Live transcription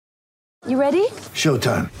You ready?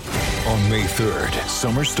 Showtime. On May 3rd,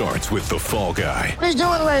 summer starts with The Fall Guy. Let's do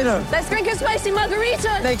it later. Let's drink a spicy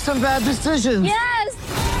margarita. Make some bad decisions. Yes!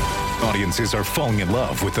 Audiences are falling in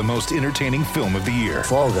love with the most entertaining film of the year.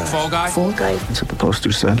 Fall Guy. Fall Guy? Fall guy. That's what the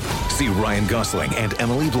poster said. See Ryan Gosling and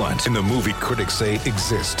Emily Blunt in the movie critics say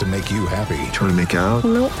exists to make you happy. Trying to make it out?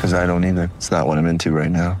 Nope. Because I don't either. It's not what I'm into right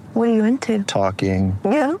now. What are you into? Talking.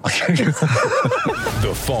 Yeah.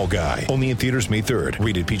 The Fall Guy. Only in theaters May 3rd.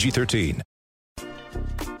 Rated PG-13.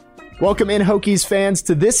 Welcome in, Hokies fans,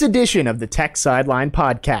 to this edition of the Tech Sideline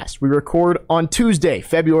Podcast. We record on Tuesday,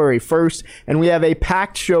 February 1st, and we have a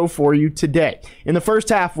packed show for you today. In the first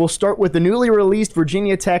half, we'll start with the newly released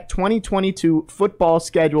Virginia Tech 2022 football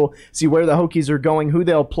schedule, see where the Hokies are going, who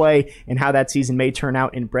they'll play, and how that season may turn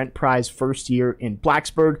out in Brent Pry's first year in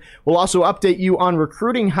Blacksburg. We'll also update you on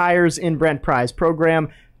recruiting hires in Brent Pry's program.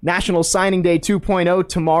 National Signing Day 2.0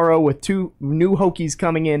 tomorrow with two new Hokies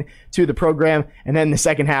coming in to the program. And then the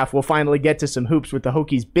second half, we'll finally get to some hoops with the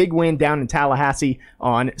Hokies' big win down in Tallahassee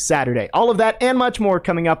on Saturday. All of that and much more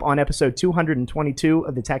coming up on episode 222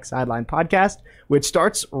 of the Tech Sideline Podcast, which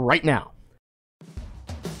starts right now.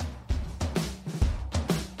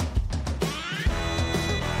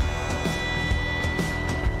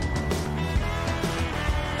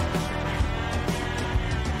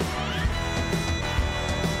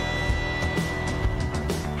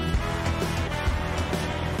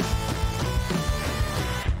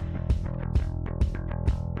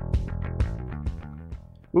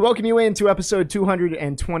 We welcome you into episode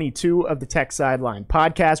 222 of the Tech Sideline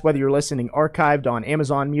Podcast. Whether you're listening archived on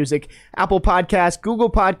Amazon Music, Apple Podcasts, Google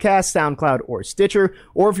Podcasts, SoundCloud, or Stitcher,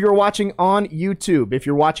 or if you're watching on YouTube. If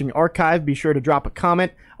you're watching archived, be sure to drop a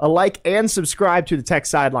comment, a like, and subscribe to the Tech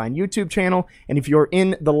Sideline YouTube channel. And if you're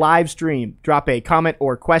in the live stream, drop a comment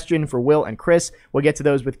or question for Will and Chris. We'll get to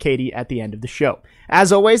those with Katie at the end of the show.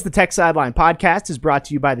 As always, the Tech Sideline Podcast is brought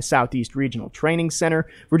to you by the Southeast Regional Training Center.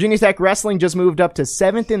 Virginia Tech Wrestling just moved up to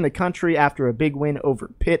 7th in the country after a big win over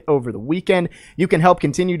Pitt over the weekend. You can help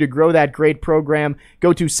continue to grow that great program.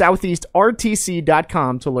 Go to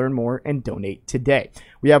southeastrtc.com to learn more and donate today.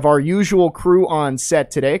 We have our usual crew on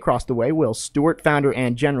set today. Across the way, Will Stewart, founder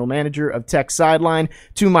and general manager of Tech Sideline.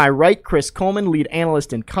 To my right, Chris Coleman, lead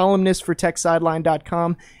analyst and columnist for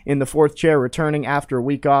TechSideline.com. In the fourth chair, returning after a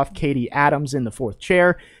week off, Katie Adams in the fourth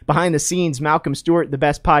chair. Behind the scenes, Malcolm Stewart, the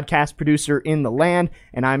best podcast producer in the land.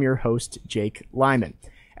 And I'm your host, Jake Lyman.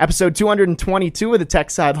 Episode 222 of the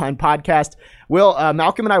Tech Sideline Podcast. Will,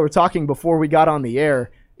 Malcolm and I were talking before we got on the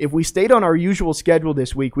air. If we stayed on our usual schedule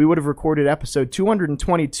this week, we would have recorded episode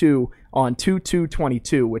 222 on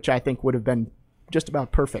 2/2/22, which I think would have been just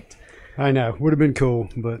about perfect. I know. Would have been cool,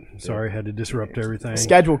 but sorry, had to disrupt everything. The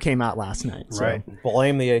schedule came out last night. So. Right.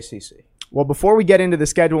 Blame the ACC. Well, before we get into the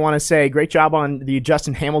schedule, I want to say great job on the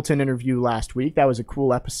Justin Hamilton interview last week. That was a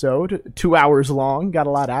cool episode. 2 hours long. Got a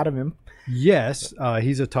lot out of him. Yes,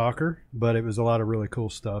 he's a talker, but it was a lot of really cool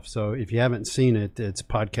stuff. So if you haven't seen it, it's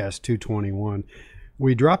podcast 221.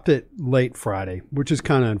 We dropped it late Friday, which is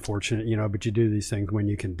kind of unfortunate, but you do these things when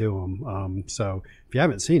you can do them. So if you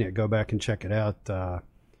haven't seen it, go back and check it out.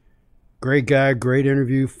 Great guy, great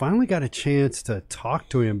interview. Finally got a chance to talk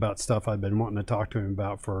to him about stuff I've been wanting to talk to him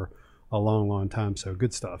about for a long, long time. So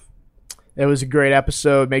good stuff. It was a great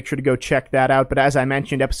episode. Make sure to go check that out. But as I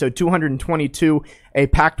mentioned, episode 222, a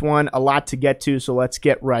packed one, a lot to get to, so let's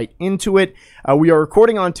get right into it. We are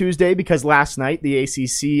recording on Tuesday because last night the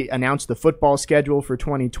ACC announced the football schedule for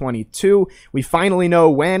 2022. We finally know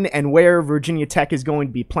when and where Virginia Tech is going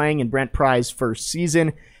to be playing in Brent Pry's first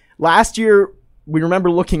season. Last year, we remember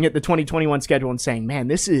looking at the 2021 schedule and saying, man,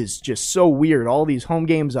 this is just so weird. All these home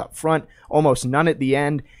games up front, almost none at the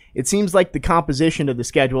end. It seems like the composition of the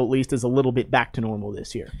schedule, at least, is a little bit back to normal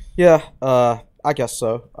this year. Yeah, I guess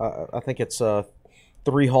so. I think it's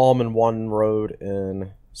 3 home and 1 road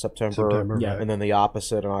in September yeah. and then the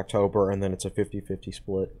opposite in October, and then it's a 50-50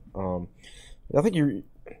 split. I think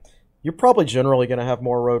you're probably generally going to have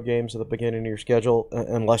more road games at the beginning of your schedule,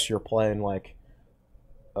 unless you're playing like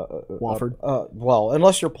Wofford.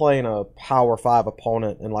 Unless you're playing a Power 5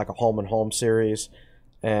 opponent in like a home-and-home series,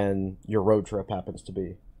 and your road trip happens to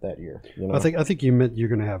be that year. I think you meant you're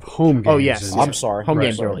going to have home games. Oh, yes. I'm sorry. Home Right.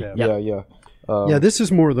 games early. Yeah. Yeah, this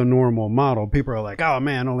is more the normal model. People are like, oh,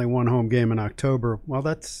 man, only 1 home game in October. Well,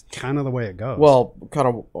 that's kind of the way it goes. Well, kind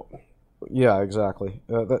of, yeah, exactly.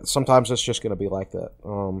 Sometimes it's just going to be like that.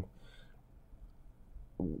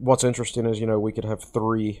 What's interesting is, we could have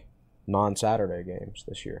 3 non-Saturday games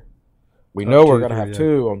this year. We know we're going to have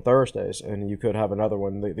 2 on Thursdays, and you could have another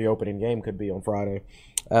one. The opening game could be on Friday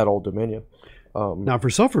at Old Dominion. Now, for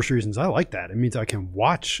selfish reasons, I like that. It means I can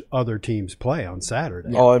watch other teams play on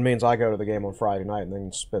Saturday. Oh, it means I go to the game on Friday night and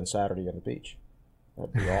then spend Saturday at the beach.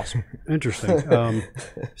 That'd be awesome. Interesting.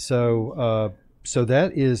 So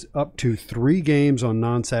that is up to 3 games on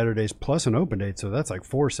non-Saturdays plus an open date. So that's like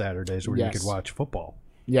 4 Saturdays where you could watch football.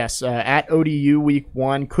 Yes, at ODU week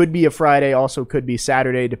 1 could be a Friday, also could be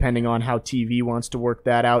Saturday, depending on how TV wants to work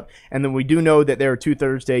that out. And then we do know that there are 2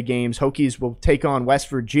 Thursday games. Hokies will take on West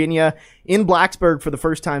Virginia in Blacksburg for the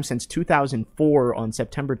first time since 2004 on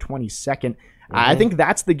September 22nd. I think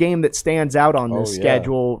that's the game that stands out on this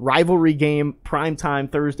schedule. Rivalry game, primetime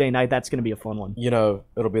Thursday night. That's going to be a fun one. You know,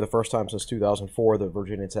 it'll be the first time since 2004 that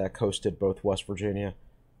Virginia Tech hosted both West Virginia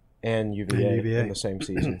and UVA in the same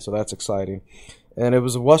season. So that's exciting. And it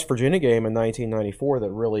was a West Virginia game in 1994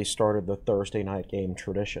 that really started the Thursday night game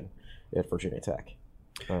tradition at Virginia Tech.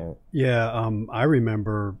 I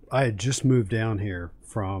remember I had just moved down here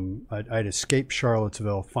from – I'd escaped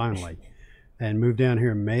Charlottesville finally and moved down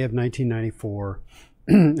here in May of 1994.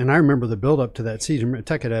 And I remember the build-up to that season.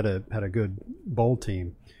 Tech had a good bowl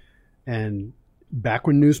team. And back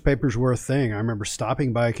when newspapers were a thing, I remember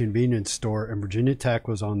stopping by a convenience store, and Virginia Tech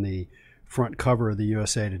was on the front cover of the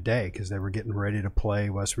USA Today because they were getting ready to play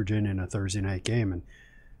West Virginia in a Thursday night game.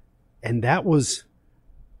 And that was,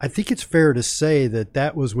 I think it's fair to say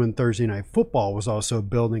that was when Thursday night football was also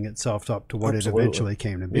building itself up to what it eventually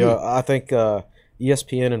came to be. Yeah, I think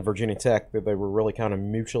ESPN and Virginia Tech, that they were really kind of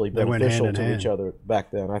mutually beneficial to each other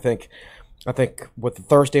back then. I think with the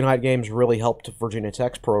Thursday night games really helped Virginia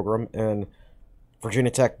Tech's program, and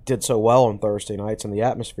Virginia Tech did so well on Thursday nights, and the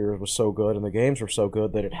atmosphere was so good, and the games were so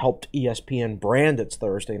good that it helped ESPN brand its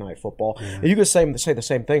Thursday night football. Yeah. And you could say the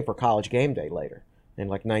same thing for College Game Day later in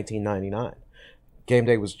like 1999. Game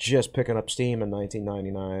Day was just picking up steam in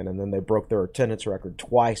 1999, and then they broke their attendance record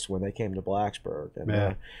twice when they came to Blacksburg.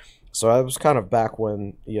 And, so it was kind of back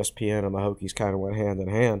when ESPN and the Hokies kind of went hand in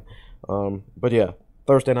hand. But yeah,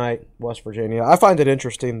 Thursday night, West Virginia. I find it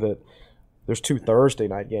interesting that there's 2 Thursday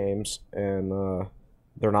night games, and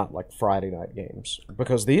they're not like Friday night games.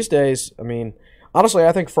 Because these days, I mean, honestly,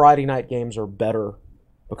 I think Friday night games are better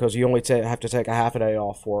because you only have to take a half a day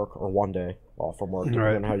off work or 1 day off from work,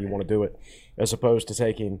 depending on how you want to do it, as opposed to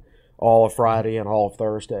taking all of Friday and all of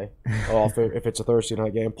Thursday off if it's a Thursday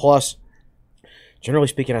night game. Plus, generally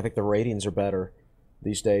speaking, I think the ratings are better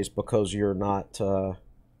these days because you're not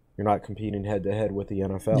competing head to head with the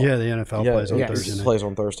NFL. Yeah, the NFL plays on Thursday night. Plays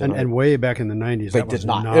on Thursday night. And way back in the 90s, that was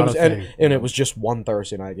not a thing. And it was just one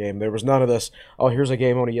Thursday night game. There was none of this, here's a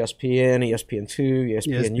game on ESPN, ESPN2,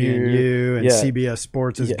 ESPNU, and CBS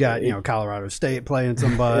Sports has got, Colorado State playing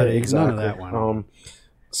somebody. Exactly. None of that went on.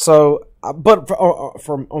 So, but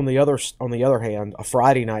from on the other hand, a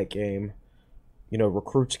Friday night game,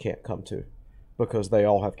 recruits can't come to because they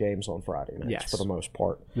all have games on Friday nights for the most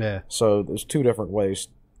part. Yeah. So there's 2 different ways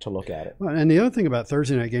to look at it. Well, and the other thing about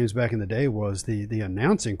Thursday night games back in the day was the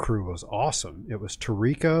announcing crew was awesome. It was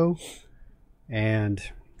Tirico, and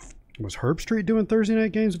was Herb Street doing Thursday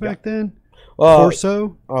night games back then?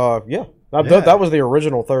 Corso? Yeah. That was the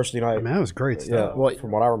original Thursday night. I mean, that was great stuff. Yeah, well,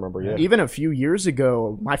 from what I remember, yeah. Even a few years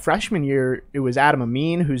ago, my freshman year, it was Adam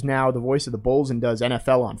Amin, who's now the voice of the Bulls and does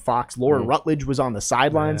NFL on Fox. Laura Rutledge was on the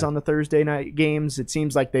sidelines on the Thursday night games. It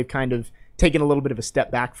seems like they've kind of taken a little bit of a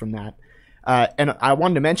step back from that. And I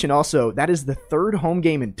wanted to mention also, that is the 3rd home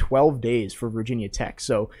game in 12 days for Virginia Tech.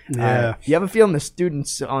 So you have a feeling the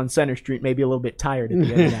students on Center Street may be a little bit tired at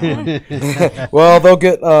the end of that one. Well, they'll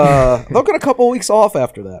get a couple weeks off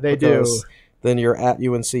after that. They do. Then you're at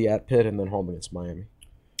UNC, at Pitt, and then home against Miami.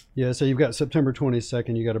 Yeah, so you've got September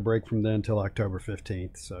 22nd. You got a break from then until October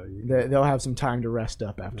 15th. So they'll have some time to rest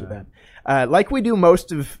up after that. Like we do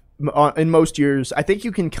in most years, I think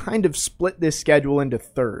you can kind of split this schedule into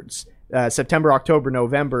thirds. September, October,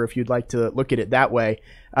 November, if you'd like to look at it that way.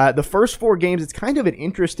 The first 4 games, it's kind of an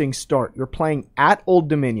interesting start. You're playing at Old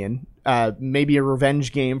Dominion, maybe a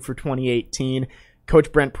revenge game for 2018,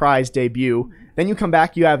 Coach Brent Pry's debut. Then you come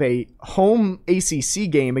back, you have a home ACC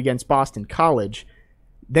game against Boston College.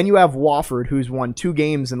 Then you have Wofford, who's won 2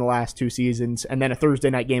 games in the last 2 seasons, and then a Thursday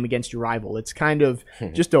night game against your rival. It's kind of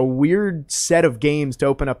just a weird set of games to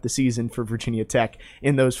open up the season for Virginia Tech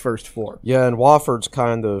in those first 4. Yeah, and Wofford's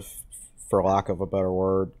kind of, for lack of a better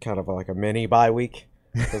word, kind of like a mini bye week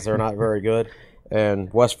because they're not very good. And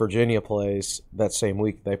West Virginia plays that same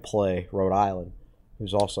week. They play Rhode Island,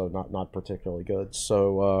 who's also not particularly good.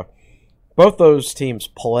 So both those teams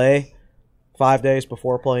play 5 days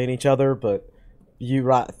before playing each other, but you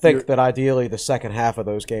think that ideally the second half of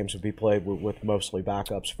those games would be played with mostly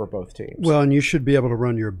backups for both teams. Well, and you should be able to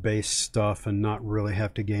run your base stuff and not really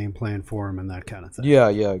have to game plan for them and that kind of thing. Yeah,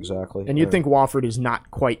 exactly. And you'd think Wofford is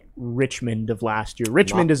not quite Richmond of last year.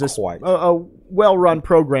 Richmond Not is a quite. well-run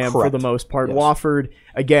program for Correct. the most part. Yes. Wofford,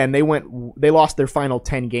 again, they lost their final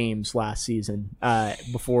 10 games last season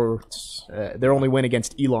before their only win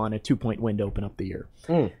against Elon, a 2-point win to open up the year.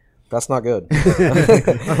 That's not good.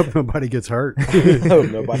 I hope nobody gets hurt. No,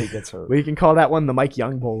 nobody gets hurt. We can call that one the Mike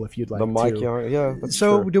Young Bowl if you'd like The Mike to. Young, yeah. That's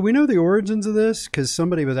So, true. do we know the origins of this? Because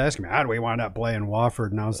somebody was asking me, how do we wind up playing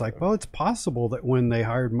Wofford? And I was like, well, it's possible that when they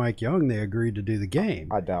hired Mike Young, they agreed to do the game.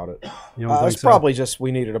 I doubt it. You don't think It's so? probably just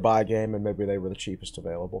we needed a buy game and maybe they were the cheapest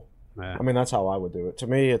available. Yeah. I mean, that's how I would do it. To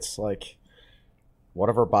me, it's like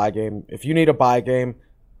whatever buy game. If you need a buy game,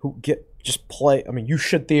 just play. I mean, you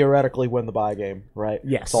should theoretically win the buy game, right?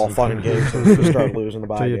 Yes. It's all fun and games until you start losing the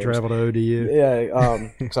buy So you games. travel to ODU. Yeah,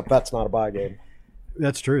 except that's not a buy game.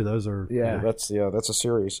 That's true. Those are That's a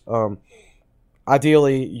series.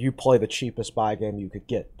 Ideally, you play the cheapest buy game you could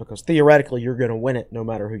get because theoretically you're going to win it no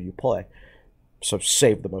matter who you play. So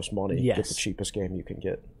save the most money. Yes. Get the cheapest game you can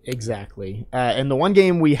get. Exactly. And the one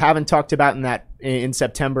game we haven't talked about in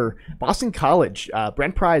September, Boston College,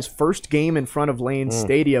 Brent Pry's first game in front of Lane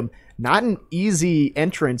Stadium. Not an easy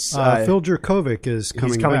entrance. Phil Jurkovic is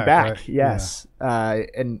coming back. Right? Yes.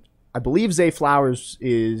 And I believe Zay Flowers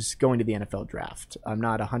is going to the NFL draft. I'm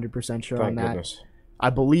not 100% sure on Thank that. goodness. I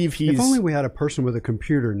believe he's. If only we had a person with a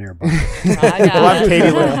computer nearby. We'll have Katie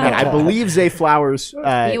look at that. I believe Zay Flowers.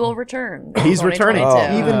 He will return. He's returning.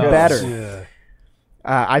 2022. Even yes. better. Yeah.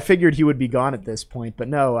 I figured he would be gone at this point, but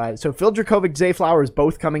no. So Phil Jurkovic, Zay Flowers,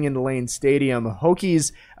 both coming into Lane Stadium.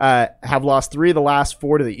 Hokies have lost 3 of the last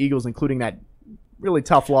 4 to the Eagles, including that really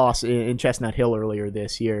tough loss in Chestnut Hill earlier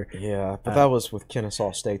this year. Yeah, but that was with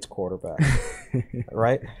Kennesaw State's quarterback,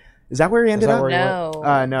 right? Is that where he ended that up? where he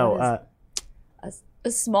No. No. A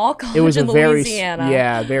small college It was a in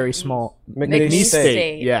Louisiana. very small. McNeese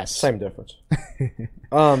State. Yes. Same difference.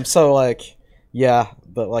 So like, yeah,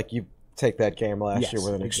 but like you take that game last year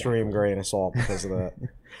with an extreme grain of salt because of that.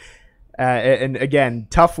 And again,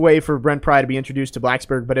 tough way for Brent Pry to be introduced to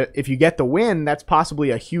Blacksburg. But if you get the win, that's possibly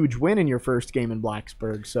a huge win in your first game in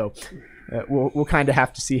Blacksburg. So we'll kind of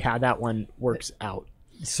have to see how that one works out.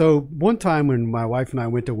 So one time when my wife and I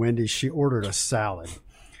went to Wendy's, she ordered a salad.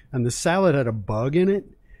 And the salad had a bug in it.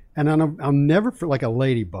 And I'll never, like a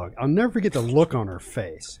ladybug, I'll never forget the look on her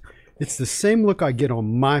face. It's the same look I get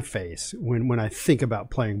on my face when I think about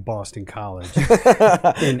playing Boston College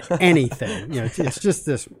in anything. You know, it's just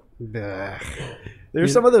this.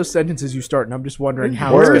 There's some of those sentences you start, and I'm just wondering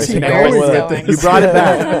how Where it's is he going to going connect with with it? You brought it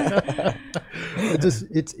back.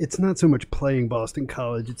 It's not so much playing Boston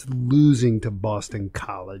College; it's losing to Boston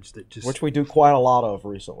College that just. Which we do quite a lot of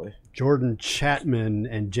recently. Jordan Chapman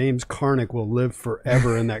and James Carnick will live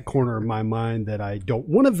forever in that corner of my mind that I don't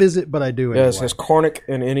want to visit, but I do anyway. Has Cornick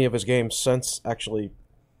in any of his games since actually?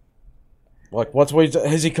 Like,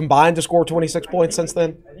 has he combined to score 26 points since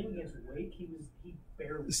then? I think against Wake, he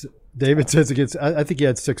barely. David says against. I think he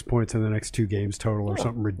had 6 points in the next 2 games total, or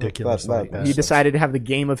something ridiculous like that. He decided to have the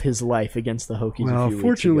game of his life against the Hokies. Well, a few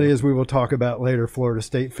fortunately, weeks as we will talk about later, Florida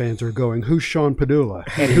State fans are going, "Who's Sean Padula?"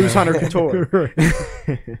 and who's Hunter Couture?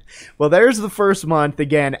 Well, there's the first month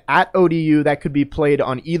again at ODU. That could be played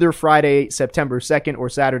on either Friday, September 2nd, or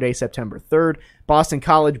Saturday, September 3rd. Boston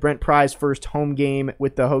College, Brent Pry's first home game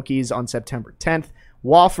with the Hokies on September 10th.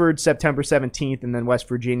 Wofford, September 17th, and then West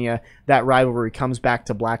Virginia. That rivalry comes back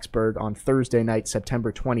to Blacksburg on Thursday night,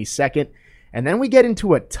 September 22nd. And then we get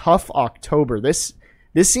into a tough October. This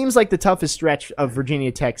seems like the toughest stretch of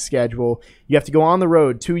Virginia Tech's schedule. You have to go on the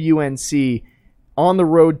road to UNC, on the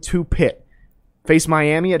road to Pitt, face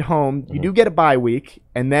Miami at home. You do get a bye week,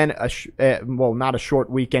 and then not a short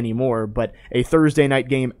week anymore, but a Thursday night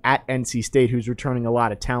game at NC State, who's returning a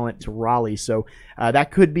lot of talent to Raleigh. So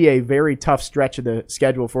that could be a very tough stretch of the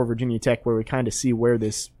schedule for Virginia Tech, where we kind of see where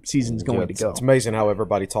this season's going to go. It's amazing how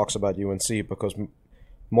everybody talks about UNC because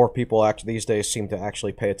more people these days seem to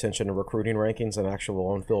actually pay attention to recruiting rankings than actual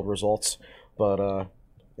on-field results. But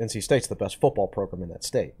NC State's the best football program in that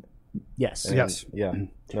state. Yes. And, Yes. Yeah,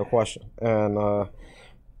 no question. And,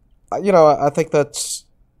 I think it's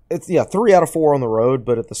 3 out of 4 on the road,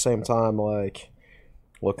 but at the same time,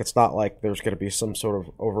 look, it's not like there's going to be some sort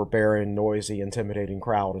of overbearing, noisy, intimidating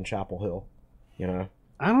crowd in Chapel Hill,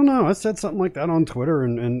 I don't know. I said something like that on Twitter,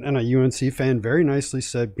 and a UNC fan very nicely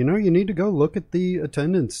said, you need to go look at the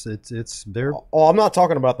attendance. It's there. Oh, I'm not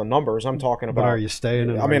talking about the numbers. I'm talking about. But are you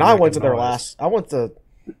staying? I mean, I went to their last. I went to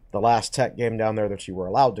the last Tech game down there that you were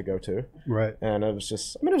allowed to go to. Right. And it was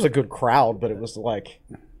just, it was a good crowd, but it was like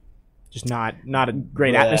just not a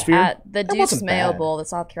great Yeah. atmosphere. At the Dukes wasn't Mayo bad. Bowl, the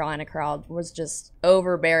South Carolina crowd was just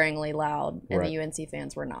overbearingly loud, and Right. the UNC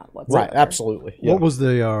fans were not whatsoever. right, absolutely. Yeah. What was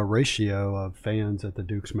the ratio of fans at the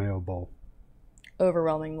Duke's Mayo Bowl?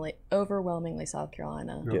 Overwhelmingly South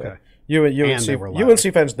Carolina. Okay. UNC, they were loud.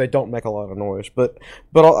 UNC fans, they don't make a lot of noise, but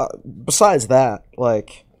besides that,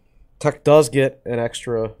 like Tech does get an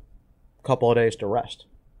extra couple of days to rest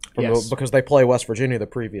Yes. because they play West Virginia the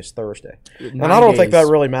previous Thursday, and 9 I don't think days.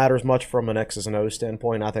 that really matters much from an X's and O's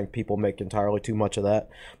standpoint. I think people make entirely too much of that,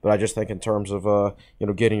 but I just think in terms of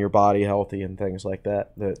getting your body healthy and things like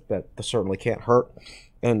that, that certainly can't hurt.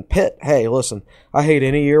 And Pitt, hey, listen, I hate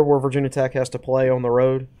any year where Virginia Tech has to play on the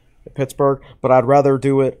road at Pittsburgh, but I'd rather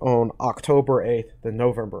do it on October 8th than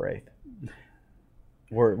November 8th.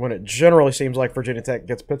 When it generally seems like Virginia Tech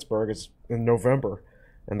gets Pittsburgh, it's in November,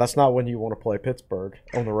 and that's not when you want to play Pittsburgh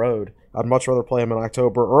on the road. I'd much rather play them in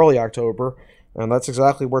October, early October, and that's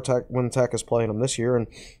exactly when Tech is playing them this year. And,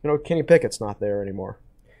 Kenny Pickett's not there anymore.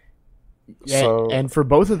 And for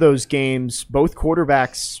both of those games, both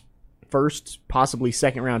quarterbacks, first, possibly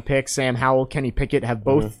second round picks, Sam Howell, Kenny Pickett, have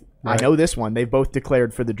both, I know this one, they've both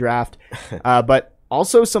declared for the draft. But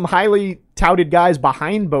also some highly touted guys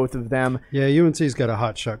behind both of them. Yeah, UNC's got a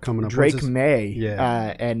hot shot coming up. Drake What's his- May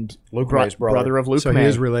Yeah. and Luke May's brother. of Luke So May. he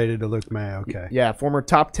is related to Luke May. Okay. Yeah, former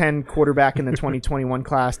top 10 quarterback in the 2021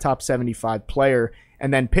 class, top 75 player.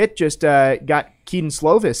 And then Pitt just got Keaton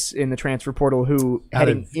Slovis in the transfer portal, who Out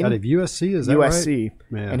heading of USC, is that USC.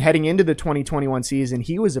 right? And heading into the 2021 season,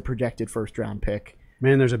 he was a projected first-round pick.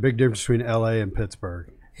 Man, there's a big difference between LA and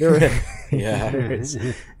Pittsburgh. Yeah. There is.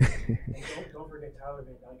 Don't forget Tyler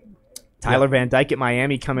Van Dyke. Tyler Van Dyke at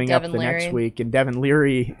Miami coming Devin up the next Leary. week, and Devin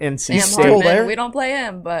Leary, NC Sam State. Hartman, there? we don't play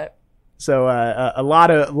him, but So a lot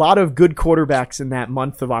of good quarterbacks in that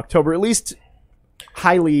month of October, at least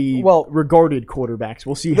highly regarded quarterbacks.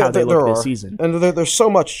 We'll see how they look this season. And there's so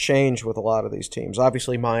much change with a lot of these teams.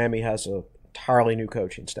 Obviously, Miami has an entirely new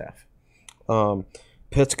coaching staff.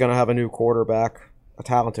 Pitt's going to have a new quarterback, a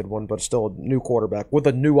talented one, but still a new quarterback with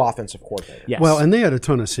a new offensive coordinator. Yes. Well, and they had a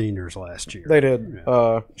ton of seniors last year. They did.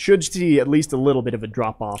 Should see at least a little bit of a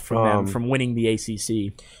drop off from them from winning the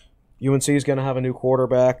ACC. UNC is going to have a new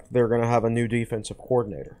quarterback. They're going to have a new defensive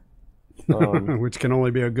coordinator. Which can only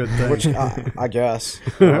be a good thing. Which I guess.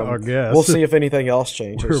 I guess. We'll see if anything else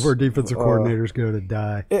changes. where defensive coordinators go to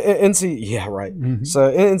die. NC, yeah, right.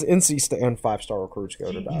 So NC and 5-star recruits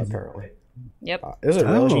go to die, apparently. yep, Is it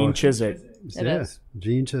really? Oh. Gene Chizik. it is.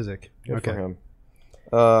 Gene Chizik. Good Okay. for him.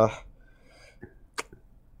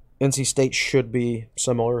 NC State should be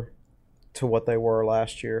similar to what they were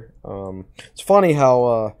last year. It's funny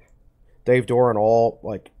how Dave Doran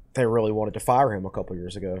they really wanted to fire him a couple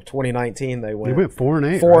years ago. 2019, they went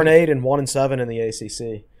 4-8. 4-8 and 1-7 in the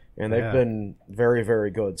ACC, and they've Yeah. been very,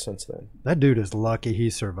 very good since then. That dude is lucky he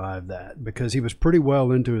survived that because he was pretty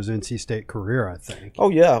well into his NC State career, I think. Oh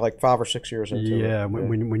yeah, like 5 or 6 years into it. Yeah,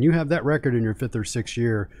 when you have that record in your 5th or 6th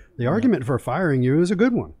year, the argument for firing you is a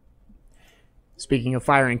good one. Speaking of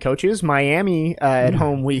firing coaches, Miami at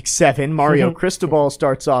home week 7. Mario Cristobal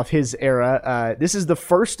starts off his era. This is the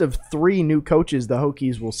first of 3 new coaches the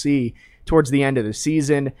Hokies will see towards the end of the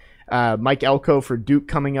season. Mike Elko for Duke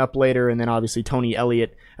coming up later, and then obviously Tony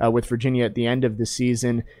Elliott with Virginia at the end of the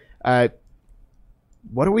season. What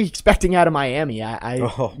are we expecting out of Miami?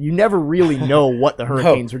 You never really know what the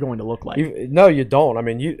Hurricanes are going to look like. No, you don't. I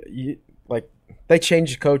mean, you like they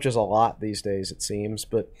change coaches a lot these days, it seems,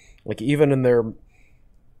 but like even in their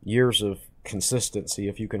years of consistency,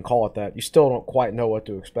 if you can call it that, you still don't quite know what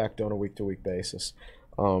to expect on a week-to-week basis.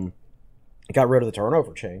 Got rid of the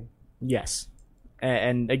turnover chain. Yes.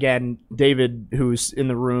 And again, David, who's in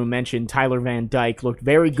the room, mentioned Tyler Van Dyke looked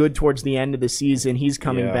very good towards the end of the season. He's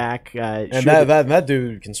coming back. And that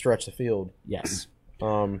dude can stretch the field. Yes.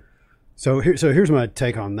 So here's my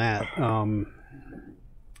take on that.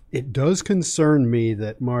 It does concern me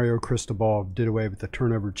that Mario Cristobal did away with the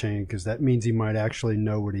turnover chain because that means he might actually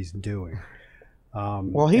know what he's doing.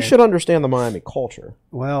 Well, he should understand the Miami culture.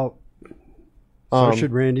 Well, so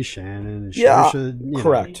should Randy Shannon. And Yeah, so should,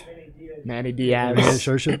 correct. Manny Diaz.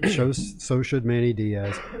 So should Manny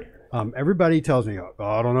Diaz. Everybody tells me, oh,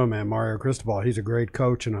 I don't know, man, Mario Cristobal, he's a great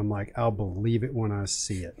coach. And I'm like, I'll believe it when I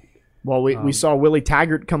see it. Well, we saw Willie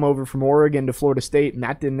Taggart come over from Oregon to Florida State, and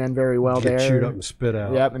that didn't end very well Get there. chewed up and spit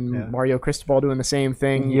out. Yep, and Mario Cristobal doing the same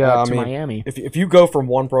thing Yeah, to Miami. If you go from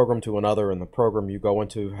one program to another and the program you go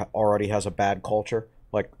into already has a bad culture,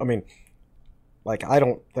 I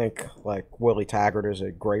don't think Willie Taggart is a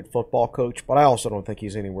great football coach, but I also don't think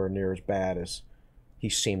he's anywhere near as bad as he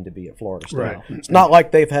seemed to be at Florida State. Right. It's not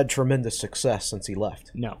like they've had tremendous success since he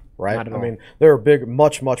left. No, Right? not at all. I mean, there are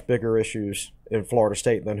much bigger issues in Florida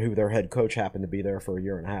State than who their head coach happened to be there for a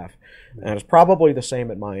year and a half. And it's probably the same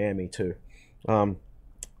at Miami, too. But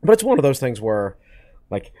it's one of those things where,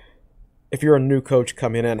 like, if you're a new coach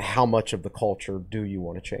coming in, how much of the culture do you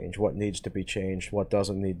want to change? What needs to be changed? What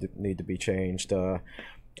doesn't need to be changed?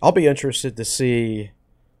 I'll be interested to see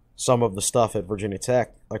some of the stuff at Virginia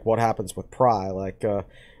Tech, like what happens with Pry. Like, the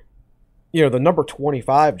number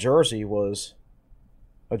 25 jersey was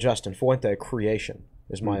a Justin Fuente creation,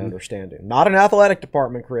 is my understanding. Not an athletic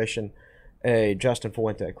department creation, a Justin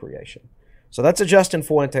Fuente creation. So that's a Justin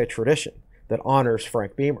Fuente tradition that honors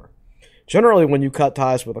Frank Beamer. Generally, when you cut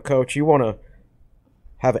ties with a coach, you want to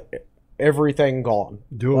have everything gone.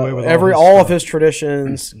 Do away with all of his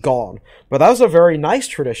traditions gone. But that was a very nice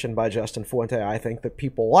tradition by Justin Fuente, I think, that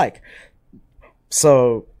people like.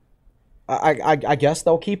 So I guess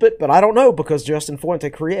they'll keep it, but I don't know because Justin Fuente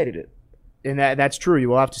created it. And that's true. You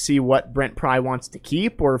will have to see what Brent Pry wants to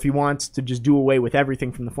keep, or if he wants to just do away with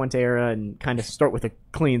everything from the Fuente era and kind of start with a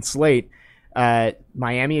clean slate.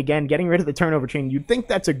 Miami, again, getting rid of the turnover chain. You'd think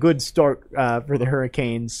that's a good start for the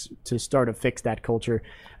Hurricanes to start to fix that culture.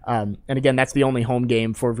 And again, that's the only home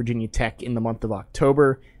game for Virginia Tech in the month of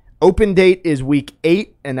October. Open date is week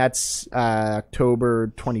 8, and that's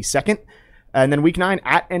October 22nd. And then week 9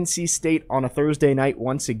 at NC State on a Thursday night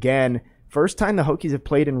once again. First time the Hokies have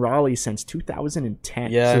played in Raleigh since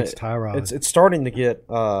 2010. Yeah, Since Tyrod. it's starting to get.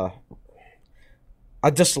 I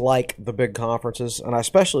dislike the big conferences, and I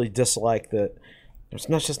especially dislike that there's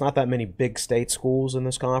just not that many big state schools in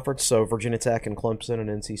this conference. So Virginia Tech and Clemson and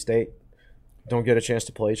NC State don't get a chance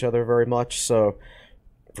to play each other very much. So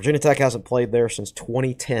Virginia Tech hasn't played there since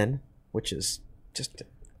 2010, which is just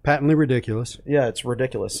Patently ridiculous. Yeah, it's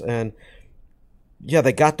ridiculous. And yeah,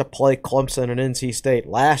 they got to play Clemson and NC State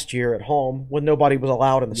last year at home when nobody was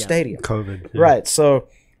allowed in the stadium. COVID. Yeah. Right. So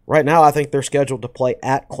right now I think they're scheduled to play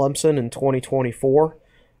at Clemson in 2024.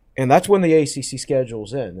 And that's when the ACC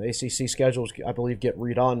schedule's in. The ACC schedules, I believe, get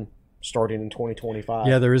redone starting in 2025.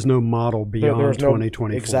 Yeah, there is no model beyond there's no-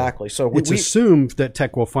 2024. Exactly. So it's assumed that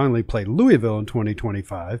Tech will finally play Louisville in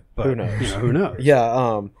 2025, but Who knows? Who knows?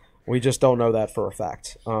 Yeah, we just don't know that for a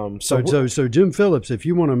fact. So Jim Phillips, if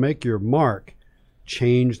you want to make your mark,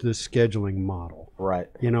 change the scheduling model. Right.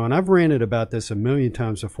 And I've ranted about this a million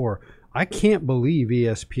times before. I can't believe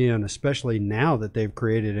ESPN, especially now that they've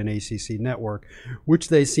created an ACC network, which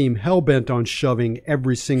they seem hell-bent on shoving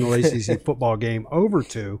every single ACC football game over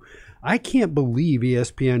to. I can't believe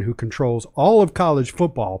ESPN, who controls all of college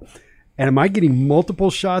football, and am I getting multiple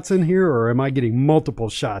shots in here or am I getting multiple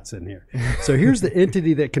shots in here? So here's the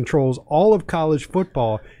entity that controls all of college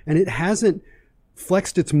football, and it hasn't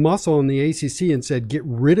flexed its muscle in the ACC and said, get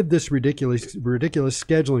rid of this ridiculous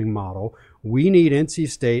scheduling model. We need NC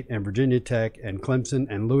State and Virginia Tech and Clemson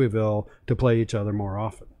and Louisville to play each other more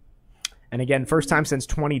often. And again, first time since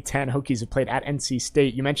 2010, Hokies have played at NC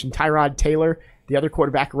State. You mentioned Tyrod Taylor, the other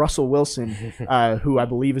quarterback, Russell Wilson, who I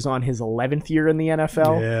believe is on his 11th year in the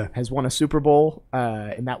NFL, has won a Super Bowl,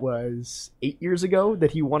 and that was 8 years ago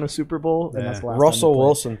that he won a Super Bowl. And that's the last Russell time he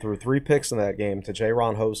Wilson threw 3 picks in that game to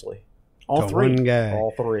J-Ron Hosley. All three. One guy.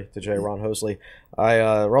 All 3 to J-Ron Hosley.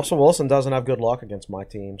 Russell Wilson doesn't have good luck against my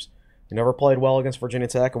teams. He never played well against Virginia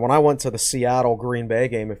Tech. And when I went to the Seattle-Green Bay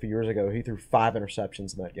game a few years ago, he threw 5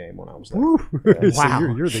 interceptions in that game when I was there.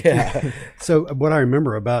 So you're the kid. So what I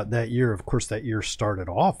remember about that year, of course, that year started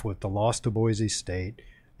off with the loss to Boise State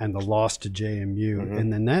and the loss to JMU.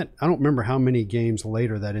 And then I don't remember how many games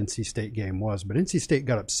later that NC State game was, but NC State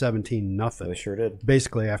got up 17-0. They sure did.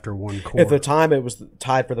 Basically after one quarter. At the time, it was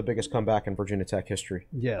tied for the biggest comeback in Virginia Tech history.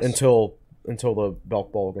 Yes. Until the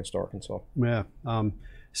Belk Bowl against Arkansas. Yeah.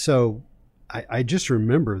 So I just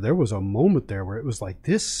remember there was a moment there where it was like,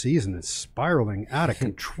 this season is spiraling out of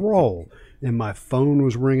control. And my phone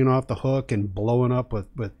was ringing off the hook and blowing up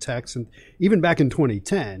with texts. And even back in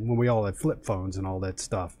 2010, when we all had flip phones and all that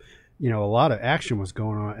stuff, a lot of action was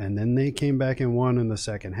going on. And then they came back and won in the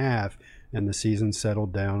second half, and the season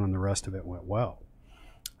settled down and the rest of it went well.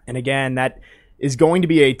 And again, that is going to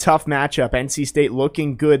be a tough matchup. NC State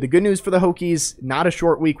looking good. The good news for the Hokies, not a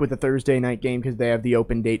short week with a Thursday night game because they have the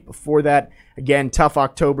open date before that. Again, tough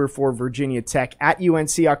October for Virginia Tech at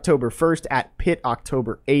UNC October 1st, at Pitt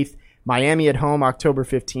October 8th, Miami at home October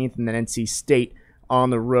 15th, and then NC State on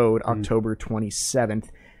the road October 27th.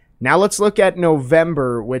 Now let's look at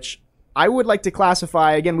November, which I would like to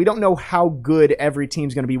classify. Again, we don't know how good every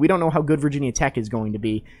team's going to be. We don't know how good Virginia Tech is going to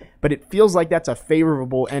be, but it feels like that's a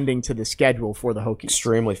favorable ending to the schedule for the Hokies.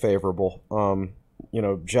 Extremely favorable.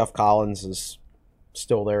 Jeff Collins is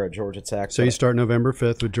still there at Georgia Tech. So you start November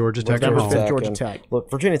 5th with Georgia Tech. November at 5th, home. Georgia Tech. Look,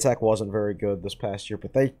 Virginia Tech wasn't very good this past year,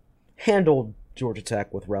 but they handled Georgia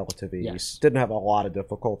Tech with relative ease. Yes. Didn't have a lot of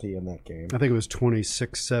difficulty in that game. I think it was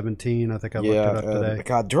 26-17. I think I looked it up today.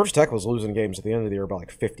 God, Georgia Tech was losing games at the end of the year by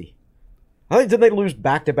like 50. I think did they lose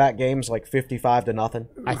back-to-back games like 55-0?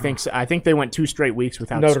 I think so. I think they went 2 straight weeks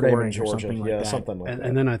without Notre Dame scoring and or Georgia, something like that. something like that.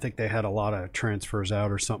 And then I think they had a lot of transfers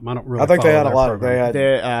out or something. I don't really. I think they follow had a their lot.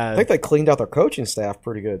 program. I think they cleaned out their coaching staff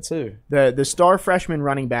pretty good too. The star freshman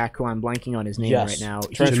running back, who I'm blanking on his name right now,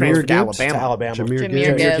 he Jameer transferred to Gibbs? Alabama. Jameer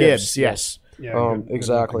Gibbs. Gibbs, yes. Yeah,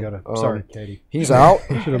 exactly. Sorry, Katie. He's out.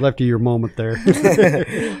 Should have left you your moment there.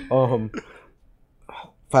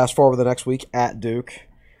 Fast forward the next week at Duke.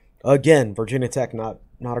 Again, Virginia Tech not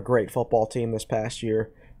a great football team this past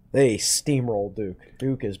year. They steamrolled Duke.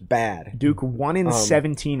 Duke is bad. Duke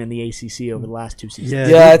 1-17 in the ACC over the last 2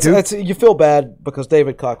 seasons. Yeah, it's you feel bad because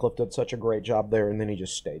David Cutcliffe did such a great job there, and then he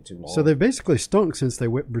just stayed too long. So they've basically stunk since they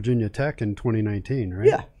whipped Virginia Tech in 2019, right?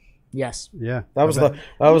 Yeah. Yes. Yeah. That was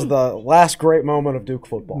the last great moment of Duke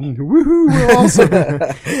football. Woohoo! We're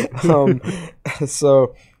awesome.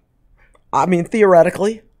 So, I mean,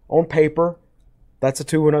 theoretically, on paper, that's a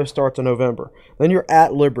 2-0 start to November. Then you're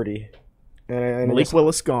at Liberty. And Malik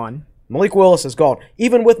Willis gone. Malik Willis is gone.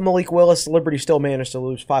 Even with Malik Willis, Liberty still managed to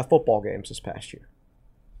lose 5 football games this past year.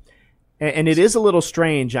 And it is a little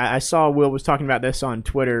strange. I saw Will was talking about this on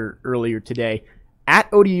Twitter earlier today.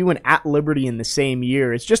 At ODU and at Liberty in the same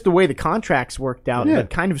year. It's just the way the contracts worked out. Yeah.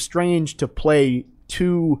 But kind of strange to play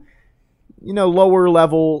 2 lower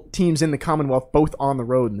level teams in the Commonwealth both on the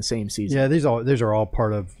road in the same season. Yeah, these are all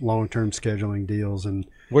part of long-term scheduling deals, and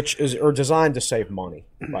which are designed to save money,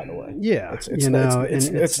 by the way. Yeah, it's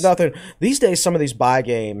nothing. These days, some of these buy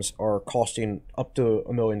games are costing up to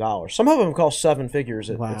 $1 million. Some of them cost 7 figures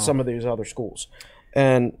at some of these other schools.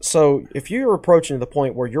 And so, if you're approaching the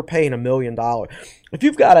point where you're paying $1 million, if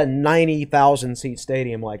you've got a 90,000 seat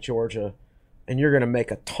stadium like Georgia, and you're going to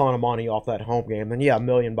make a ton of money off that home game, then yeah, $1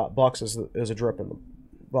 million bucks is a drop in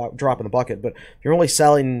the bucket. But if you're only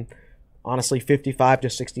selling, honestly, 55,000 to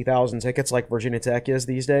 60,000 tickets like Virginia Tech is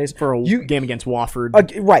these days for a game against Wofford,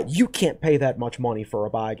 right? You can't pay that much money for a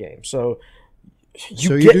buy game. So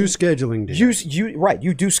you do scheduling deals.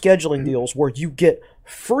 You do scheduling deals where you get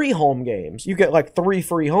free home games. You get like 3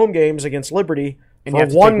 free home games against Liberty. And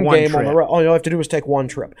for one game on the road, all you have to do is take 1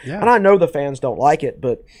 trip. Yeah. And I know the fans don't like it,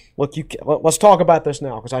 but look, let's talk about this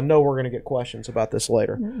now because I know we're going to get questions about this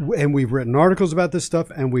later. And we've written articles about this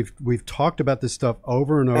stuff, and we've talked about this stuff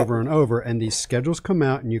over and over and over. And these schedules come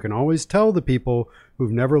out, and you can always tell the people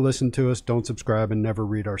who've never listened to us, don't subscribe, and never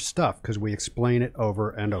read our stuff because we explain it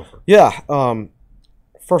over and over. Yeah.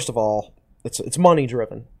 First of all, it's money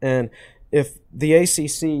driven, and if the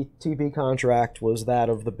ACC TV contract was that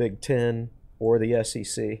of the Big Ten or the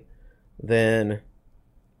SEC, then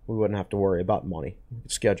we wouldn't have to worry about money. We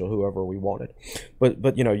could schedule whoever we wanted.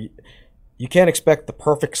 But you can't expect the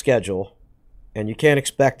perfect schedule, and you can't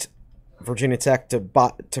expect Virginia Tech to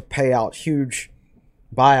pay out huge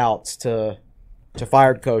buyouts to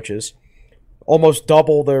fired coaches, almost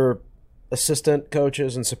double their assistant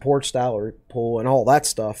coaches and support salary pool and all that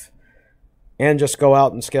stuff, and just go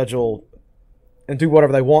out and schedule and do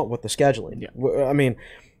whatever they want with the scheduling. Yeah. I mean,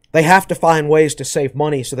 they have to find ways to save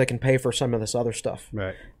money so they can pay for some of this other stuff.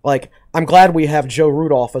 Right. Like, I'm glad we have Joe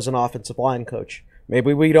Rudolph as an offensive line coach.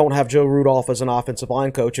 Maybe we don't have Joe Rudolph as an offensive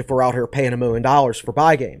line coach if we're out here paying $1 million for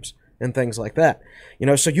buy games and things like that.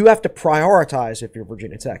 So you have to prioritize if you're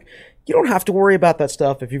Virginia Tech. You don't have to worry about that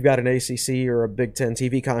stuff if you've got an ACC or a Big Ten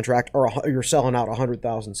TV contract or you're selling out a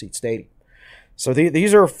 100,000 seat stadium. So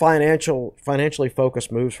these are financially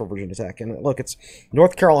focused moves for Virginia Tech. And look, it's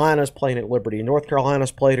North Carolina's playing at Liberty. North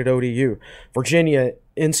Carolina's played at ODU. Virginia,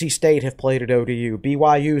 NC State have played at ODU.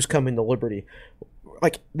 BYU's coming to Liberty.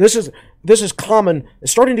 Like, this is common.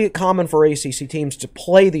 It's starting to get common for ACC teams to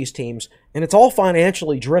play these teams, and it's all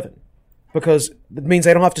financially driven because it means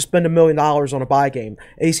they don't have to spend $1 million on a buy game.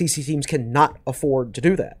 ACC teams cannot afford to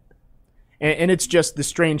do that. And it's just the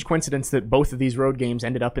strange coincidence that both of these road games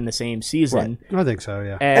ended up in the same season. Right. I think so,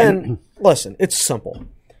 yeah. And listen, it's simple.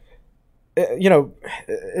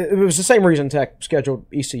 It was the same reason Tech scheduled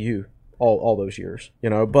ECU all those years,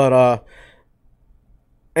 but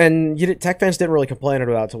and Tech fans didn't really complain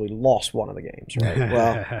about it until we lost one of the games, right?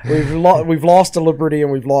 Well, we've lost to Liberty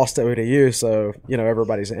and we've lost to ODU, so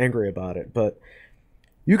everybody's angry about it. But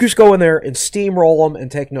you just go in there and steamroll them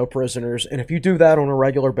and take no prisoners, and if you do that on a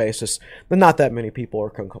regular basis, then not that many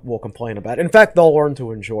people will complain about it. In fact, they'll learn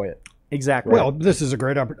to enjoy it. Exactly. Well, this is a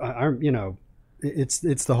great opportunity.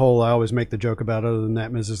 It's the whole. I always make the joke about. Other than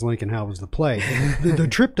that, Mrs. Lincoln, how was the play? the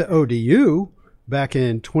trip to ODU back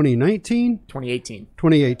in 2019,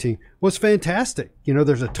 2018 was fantastic. You know,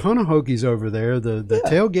 there's a ton of Hokies over there. The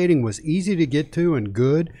tailgating was easy to get to and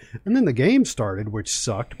good. And then the game started, which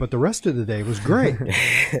sucked, but the rest of the day was great.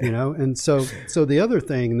 You know, and so the other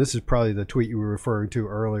thing, and this is probably the tweet you were referring to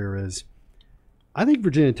earlier, is I think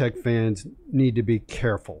Virginia Tech fans need to be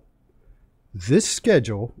careful. This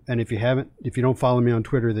schedule, and if you don't follow me on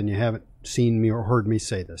Twitter, then you haven't seen me or heard me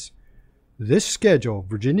say this. This schedule,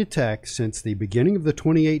 Virginia Tech, since the beginning of the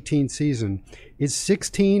 2018 season, is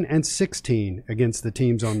 16-16 against the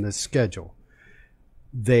teams on this schedule.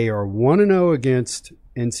 They are 1-0 against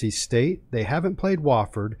NC State. They haven't played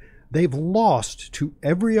Wofford. They've lost to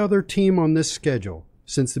every other team on this schedule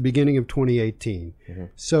since the beginning of 2018. Mm-hmm.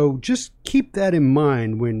 So just keep that in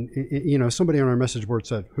mind when, you know, somebody on our message board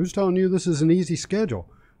said, "Who's telling you this is an easy schedule?"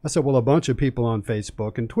 I said, well, a bunch of people on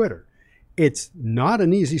Facebook and Twitter. It's not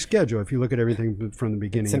an easy schedule if you look at everything from the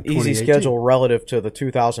beginning of 2018. It's an easy schedule relative to the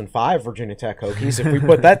 2005 Virginia Tech Hokies. If we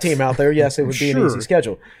put that team out there, yes, it would be an easy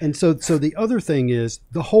schedule. And so the other thing is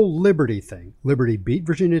the whole Liberty thing. Liberty beat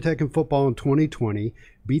Virginia Tech in football in 2020,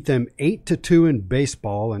 beat them 8-2 in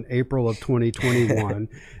baseball in April of 2021,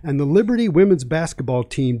 and the Liberty women's basketball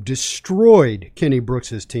team destroyed Kenny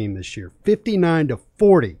Brooks' team this year,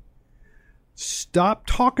 59-40. Stop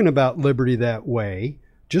talking about Liberty that way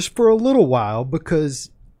just for a little while, because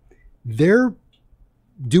they're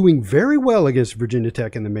doing very well against Virginia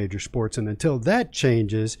Tech in the major sports, and until that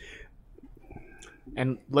changes.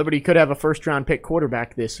 And Liberty could have a first-round pick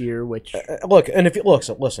quarterback this year, which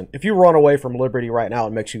listen, if you run away from Liberty right now,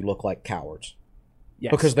 it makes you look like cowards.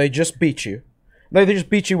 Yes. Because they just beat you. They just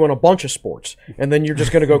beat you in a bunch of sports, and then you're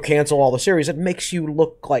just going to go cancel all the series. It makes you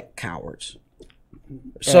look like cowards.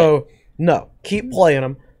 So, no, keep playing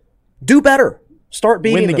them. Do better. Start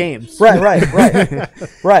beating the them. Games. Right.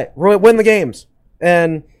 Win the games.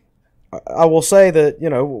 And I will say that, you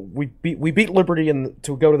know, we beat Liberty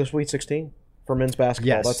to go to the Sweet 16 for men's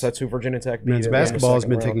basketball. Yes. That's who Virginia Tech beat. Men's basketball has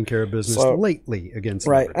been taking care of business lately against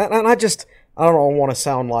Liberty. And I don't want to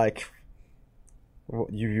sound like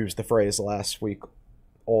you used the phrase last week,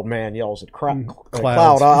 old man yells at cloud.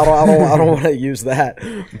 I don't want to use that.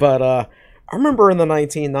 But I remember in the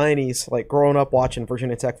 1990s, like growing up watching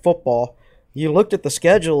Virginia Tech football, you looked at the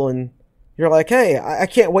schedule and you're like, hey, I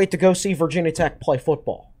can't wait to go see Virginia Tech play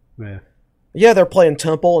football. Yeah, they're playing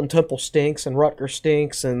Temple, and Temple stinks, and Rutgers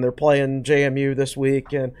stinks, and they're playing JMU this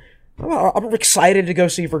week, and I'm excited to go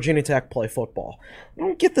see Virginia Tech play football. I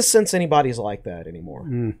don't get the sense anybody's like that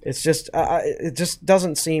anymore. It's just it just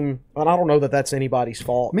doesn't seem, and I don't know that that's anybody's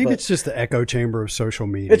fault. Maybe it's just the echo chamber of social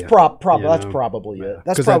media. It's that's probably it.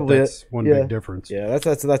 That's probably that's one big difference. Yeah,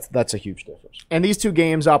 that's a huge difference. And these two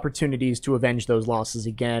games, opportunities to avenge those losses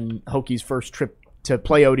again. Hokies' first trip to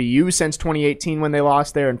play ODU since 2018 when they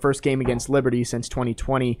lost there, and first game against Liberty since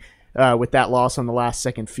 2020. With that loss on the last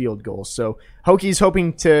second field goal. So Hokies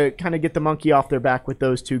hoping to kind of get the monkey off their back with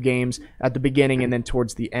those two games at the beginning and then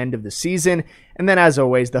towards the end of the season. And then, as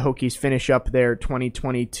always, the Hokies finish up their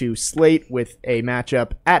 2022 slate with a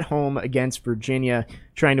matchup at home against Virginia,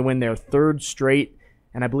 trying to win their third straight.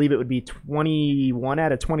 And I believe it would be 21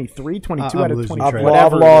 out of 23, 22 out of 23.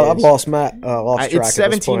 I've lost Matt. Lost track it's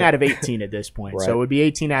 17 out of 18 at this point. Right. So it would be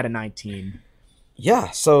 18 out of 19.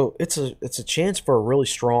 Yeah, so it's a chance for a really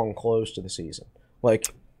strong close to the season.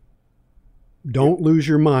 Like, don't lose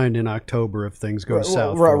your mind in October if things go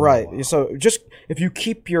south. Right. So just if you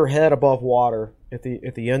keep your head above water at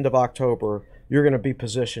the end of October, you're going to be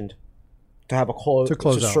positioned to have a close to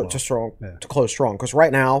close strong. Because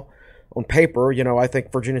right now, on paper, you know, I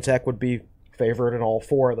think Virginia Tech would be favored in all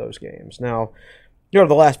four of those games. Now, you know,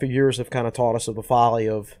 the last few years have kind of taught us of the folly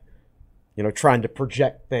of, you know, trying to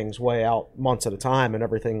project things way out months at a time and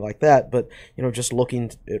everything like that. But, you know, just looking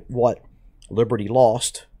at what Liberty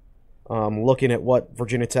lost, looking at what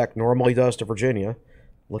Virginia Tech normally does to Virginia,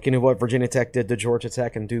 looking at what Virginia Tech did to Georgia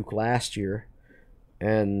Tech and Duke last year,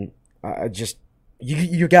 and I just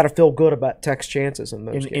you got to feel good about Tech's chances in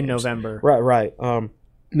those games. In November. Right.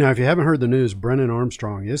 Now, if you haven't heard the news, Brennan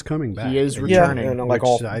Armstrong is coming back. He is returning. Yeah, and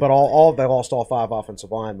they lost all five offensive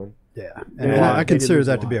linemen. Yeah, and I consider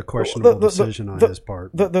that to be a questionable decision on his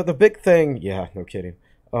part. The big thing, no kidding.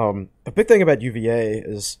 The big thing about UVA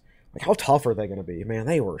is, like, how tough are they going to be? Man,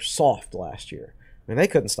 they were soft last year. I mean, they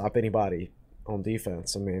couldn't stop anybody on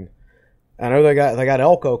defense. I mean, I know they got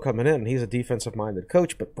Elko coming in, and he's a defensive-minded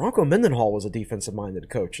coach, but Bronco Mendenhall was a defensive-minded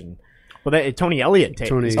coach, and Tony Elliott.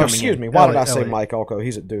 Excuse me. Why did I say Mike Elko?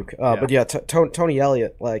 He's at Duke. But yeah, Tony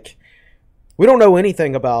Elliott. Like, we don't know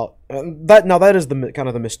anything about that. Now that is the kind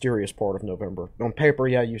of the mysterious part of November. On paper,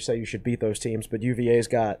 yeah, you say you should beat those teams, but UVA's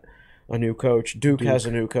got a new coach. Duke has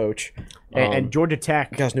a new coach. And Georgia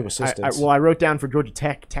Tech has new assistants. I wrote down for Georgia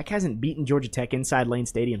Tech. Tech hasn't beaten Georgia Tech inside Lane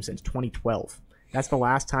Stadium since 2012. That's the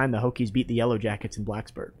last time the Hokies beat the Yellow Jackets in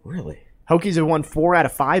Blacksburg. Really? Hokies have won 4 out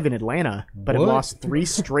of 5 in Atlanta, but have lost 3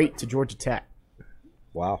 straight to Georgia Tech.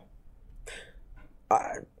 Wow.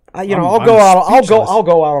 I'll go out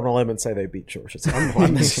on a limb and say they beat Georgia Tech.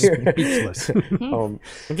 I'm Speechless. I'm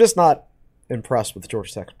just not impressed with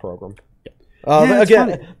Georgia Tech's program.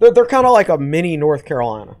 Again, they're kind of like a mini North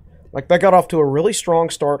Carolina. Like they got off to a really strong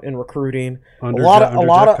start in recruiting. A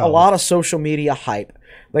lot of social media hype.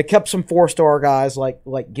 They kept some 4-star guys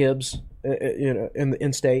like Gibbs,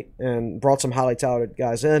 in state, and brought some highly talented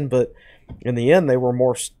guys in. But in the end,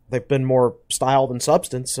 they've been more style than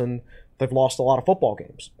substance, and they've lost a lot of football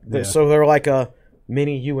games. Yeah. So they're like a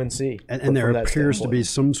mini UNC. And there appears to be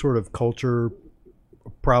some sort of culture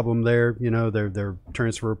problem there. Their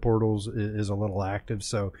transfer portals is a little active,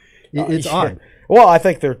 so it's odd. Well, I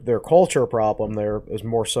think their culture problem there is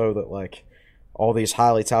more so that like all these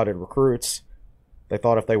highly touted recruits, they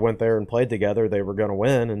thought if they went there and played together, they were going to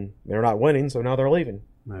win, and they're not winning, so now they're leaving.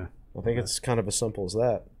 Yeah. I think it's kind of as simple as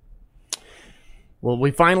that. Well,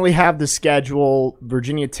 we finally have the schedule.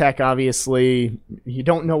 Virginia Tech, obviously, you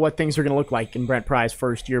don't know what things are going to look like in Brent Pry's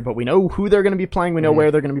first year, but we know who they're going to be playing. We know where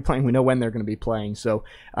they're going to be playing. We know when they're going to be playing. So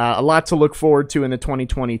a lot to look forward to in the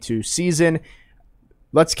 2022 season.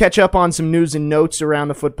 Let's catch up on some news and notes around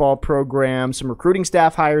the football program. Some recruiting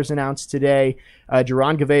staff hires announced today.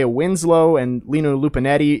 Jerron Gavea Winslow and Lino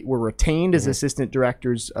Lupinetti were retained as assistant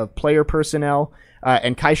directors of player personnel.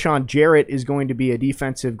 And Kaishawn Jarrett is going to be a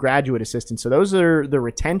defensive graduate assistant. So those are the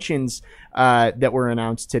retentions that were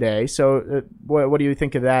announced today. So what do you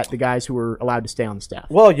think of that, the guys who were allowed to stay on the staff?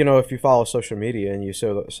 Well, if you follow social media and you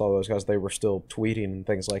saw those guys, they were still tweeting and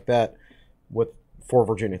things like that for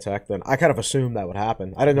Virginia Tech, then I kind of assumed that would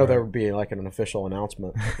happen. I didn't know there would be like an official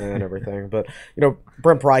announcement and everything. But,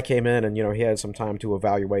 Brent Pry came in and, he had some time to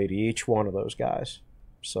evaluate each one of those guys.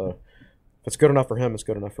 So if it's good enough for him, it's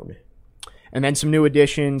good enough for me. And then some new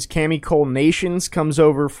additions. Cami Cole Nations comes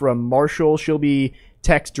over from Marshall. She'll be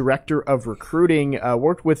Tech's director of recruiting.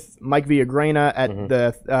 Worked with Mike Villagrana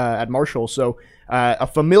at Marshall. So a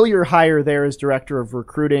familiar hire there as director of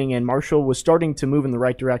recruiting. And Marshall was starting to move in the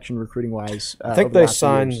right direction recruiting wise. I think they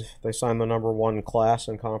signed the #1 class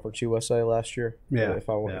in Conference USA last year. Yeah, if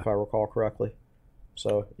I recall correctly.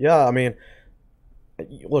 So yeah, I mean,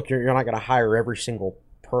 look, you're not going to hire every single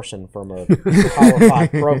person from a Power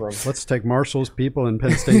 5 program. Let's take Marshall's people and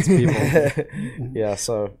Penn State's people. Yeah,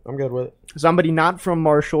 so I'm good with it. Somebody not from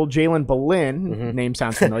Marshall, Jalen Boleyn, name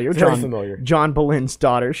sounds familiar. Very familiar. John Boleyn's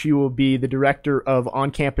daughter. She will be the director of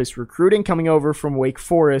on-campus recruiting, coming over from Wake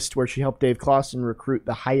Forest, where she helped Dave Clawson recruit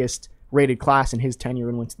the highest-rated class in his tenure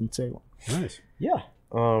in Winston-Salem. Nice. Yeah.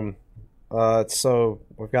 So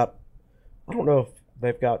we've got, I don't know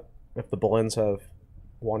if the Boleyns have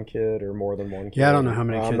one kid or more than one kid. Yeah, I don't know how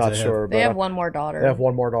many kids I'm not sure. They have one more daughter. They have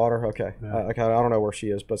one more daughter? Okay. Yeah. I don't know where she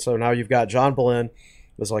is. But so now you've got John Boleyn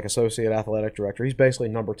as like associate athletic director. He's basically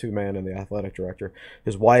number 2 man in the athletic director.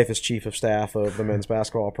 His wife is chief of staff of the men's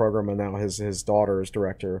basketball program, and now his daughter is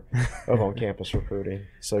director of on-campus recruiting.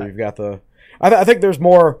 So you've got I think there's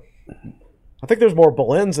more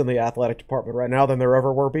Boleyns in the athletic department right now than there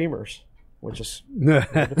ever were Beamers, which is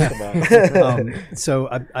so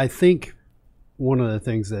I think one of the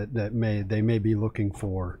things that they may be looking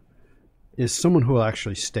for is someone who will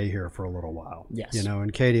actually stay here for a little while. Yes.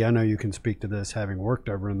 And Katie, I know you can speak to this, having worked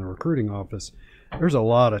over in the recruiting office. There's a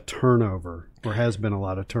lot of turnover, or has been a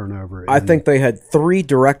lot of turnover. I think they had 3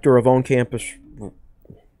 directors of on-campus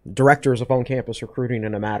recruiting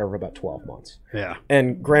in a matter of about 12 months. Yeah.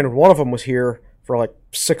 And granted, one of them was here for like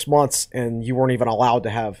 6 months, and you weren't even allowed to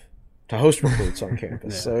host recruits on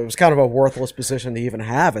campus. So it was kind of a worthless position to even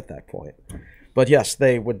have at that point. But yes,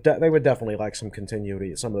 they would definitely like some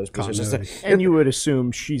continuity at some of those positions. And you would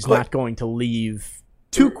assume she's not going to leave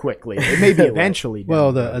too quickly. It may be eventually.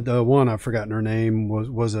 Well, the one, I've forgotten her name,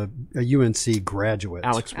 was a UNC graduate.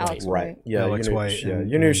 Alex White. Right. Yeah, Alex White.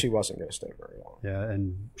 You knew she wasn't going to stay very long. Yeah,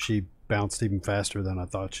 and she bounced even faster than I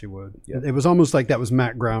thought she would. Yep. It was almost like that was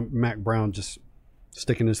Mac Brown just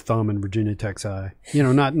sticking his thumb in Virginia Tech's eye.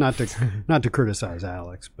 Not to criticize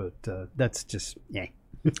Alex, but that's just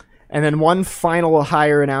And then one final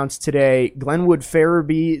hire announced today, Glenwood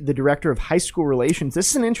Farabee, the director of high school relations.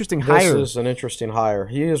 This is an interesting hire. This is an interesting hire.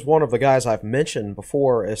 He is one of the guys I've mentioned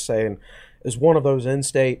before is one of those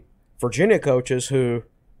in-state Virginia coaches who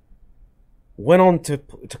went on to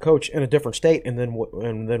coach in a different state and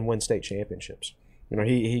then win state championships.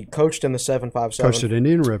 He coached in the 757. Coached at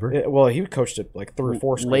Indian River. Well, he coached at like 3 or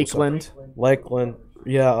 4 schools. Lakeland.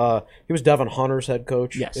 Yeah, he was Devin Hunter's head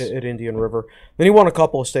coach Yes. at Indian River. Then he won a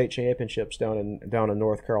couple of state championships down in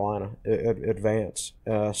North Carolina at Vance.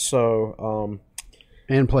 And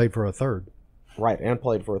played for a third. Right, and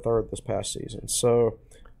played for a third this past season. So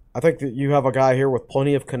I think that you have a guy here with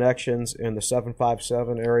plenty of connections in the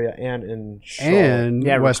 757 area and in Charlotte. And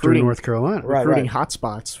Yeah, Western recruiting. North Carolina. Right. Recruiting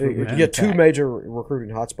hotspots. For You Virginia get two Tech. major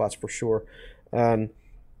recruiting hotspots for sure. And,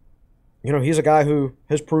 he's a guy who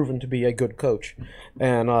has proven to be a good coach.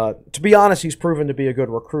 And to be honest, he's proven to be a good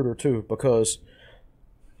recruiter too, because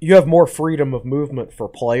you have more freedom of movement for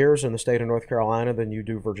players in the state of North Carolina than you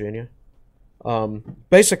do Virginia.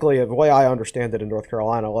 Basically, the way I understand it in North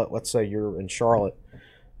Carolina, let's say you're in Charlotte,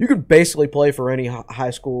 you can basically play for any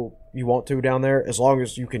high school you want to down there as long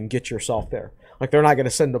as you can get yourself there. Like, they're not going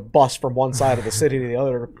to send a bus from one side of the city to the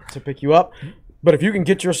other to pick you up. But if you can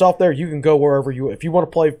get yourself there, you can go wherever you. If you want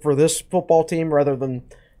to play for this football team rather than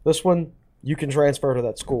this one, you can transfer to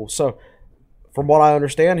that school. So, from what I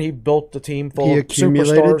understand, he built a team full of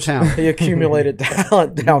superstars. Talent. He accumulated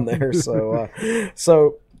talent down there. So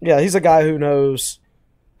yeah, he's a guy who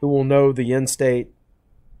will know the in-state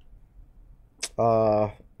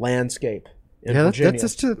landscape in Virginia.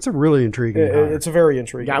 That's a really intriguing hire. It's a very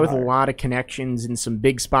intriguing Guy with hire. a lot of connections in some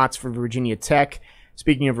big spots for Virginia Tech.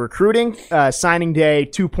 Speaking of recruiting, signing day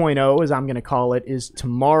 2.0, as I'm going to call it, is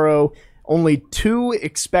tomorrow. Only 2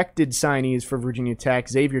 expected signees for Virginia Tech.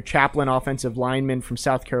 Xavier Chaplin, offensive lineman from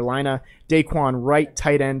South Carolina. Daquan Wright,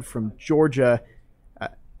 tight end from Georgia.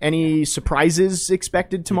 Any surprises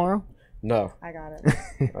expected tomorrow? No. I got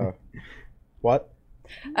it. What?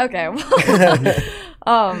 Okay.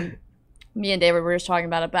 Well, me and David were just talking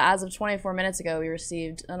about it, but as of 24 minutes ago, we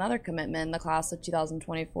received another commitment in the class of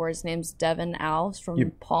 2024. His name's Devin Alves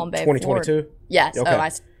from Palm Bay, 2022? Florida. Yes. Okay. Oh,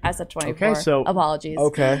 I said 24. Okay, so- apologies.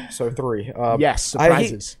 Okay, so 3. Yes,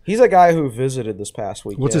 surprises. He's a guy who visited this past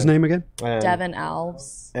weekend. What's his name again? And, Devin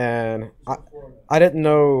Alves. And I didn't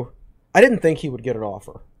know. I didn't think he would get an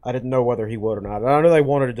offer. I didn't know whether he would or not. I know they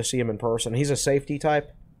wanted to see him in person. He's a safety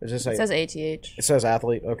type. Is this It says ATH. It says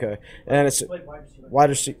athlete. Okay, and it's wide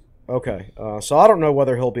receiver. Okay, so I don't know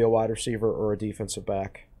whether he'll be a wide receiver or a defensive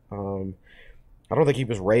back. I don't think he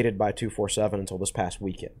was rated by 247 until this past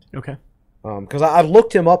weekend. Okay. Because I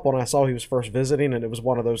looked him up when I saw he was first visiting, and it was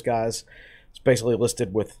one of those guys. It's basically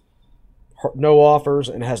listed with no offers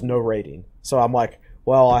and has no rating. So I'm like,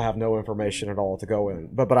 well, I have no information at all to go in.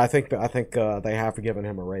 But I think they have given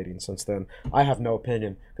him a rating since then. I have no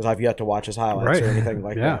opinion because I've yet to watch his highlights or anything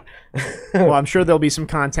like that. Well, I'm sure there'll be some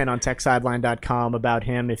content on techsideline.com about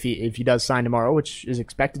him if he does sign tomorrow, which is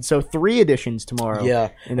expected. So 3 additions tomorrow. Yeah,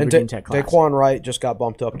 in the and Virginia Tech class. Daquan Wright just got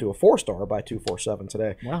bumped up to a 4-star by 247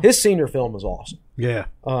 today. Wow. His senior film was awesome. Yeah.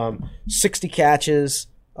 60 catches,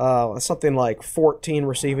 something like 14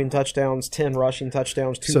 receiving touchdowns, 10 rushing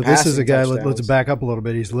touchdowns, 2 So passing this is a guy, touchdowns. let's back up a little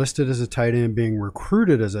bit. He's listed as a tight end, being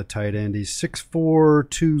recruited as a tight end. He's 6'4",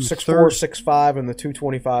 6'4", 6'5", in the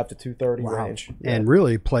 225 to 230 range. and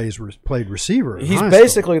really played receiver. in He's high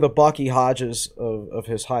basically the Bucky Hodges of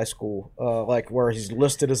his high school, like where he's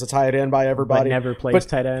listed as a tight end by but everybody. never plays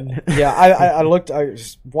tight end. Yeah, I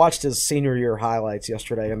watched his senior year highlights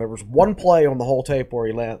yesterday, and there was one play on the whole tape where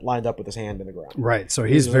he lined up with his hand in the ground. school. Right. So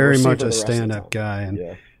He's he's a very receiver much the a rest of the stand-up time.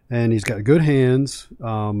 guy, and he's got good hands.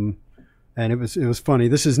 And it was funny.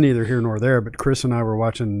 This is neither here nor there, but Chris and I were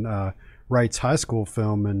watching Wright's high school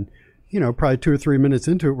film, and probably 2 or 3 minutes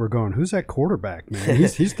into it, we're going, "Who's that quarterback, man?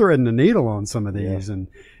 He's threading the needle on some of these." And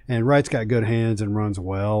Wright's got good hands and runs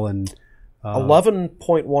well, and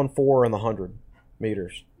 11.14 in the 100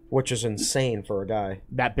 meters, which is insane for a guy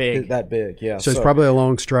That big. that big. Yeah, so he's probably a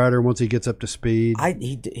long strider once he gets up to speed.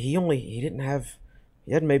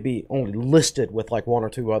 He had maybe only listed with like 1 or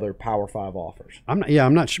 2 other Power 5 offers.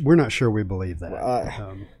 We're not sure we believe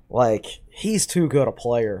that. Like, he's too good a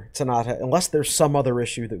player to not have, unless there's some other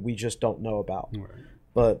issue that we just don't know about. Right.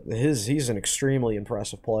 But he's an extremely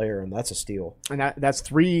impressive player, and that's a steal. And that's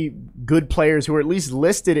 3 good players who are at least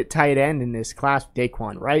listed at tight end in this class: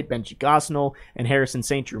 Daquan Wright, Benji Gosnell, and Harrison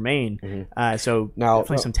St. Germain. So Now,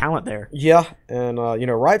 definitely some talent there. Yeah, and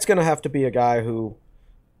Wright's going to have to be a guy who,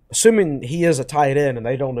 assuming he is a tight end and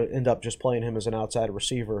they don't end up just playing him as an outside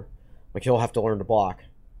receiver, like, he'll have to learn to block.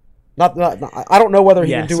 Not I don't know whether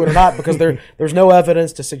he can do it or not, because there's no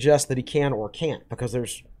evidence to suggest that he can or can't, because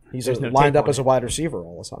he's no lined tape up on as a it. wide receiver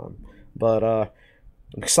all the time. But I'm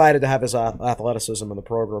excited to have his athleticism in the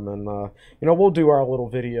program, and we'll do our little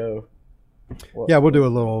video. Yeah, we'll do a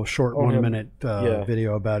little short on him. 1-minute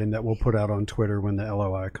video about him that we'll put out on Twitter when the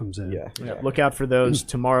LOI comes in. Yeah. Look out for those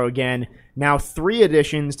tomorrow again. Now 3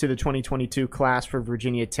 additions to the 2022 class for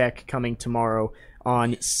Virginia Tech coming tomorrow.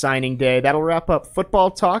 on signing day. That'll wrap up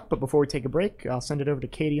football talk, but before we take a break, I'll send it over to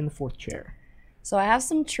Katie in the fourth chair. So I have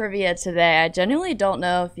some trivia today. I genuinely don't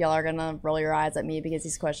know if y'all are going to roll your eyes at me because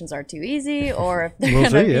these questions are too easy or if they're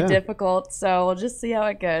going to be difficult. So we'll just see how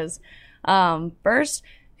it goes. First,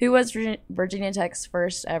 who was Virginia Tech's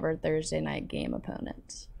first ever Thursday night game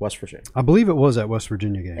opponent? West Virginia. I believe it was that West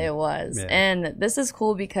Virginia game. It was. Yeah. And this is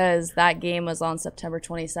cool because that game was on September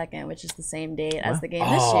 22nd, which is the same date as the game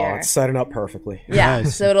this year. Oh, it's setting up perfectly. Yeah,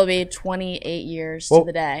 so it'll be 28 years to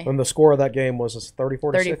the day. And the score of that game was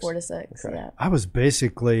 34 to 6? 34 to 6, okay. Yeah. I was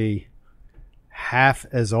basically half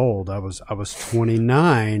as old. I was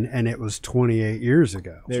 29, and it was 28 years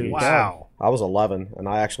ago. Wow. I was 11, and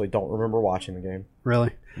I actually don't remember watching the game. Really?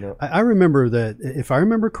 No. I remember that, if I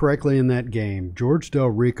remember correctly in that game, George Del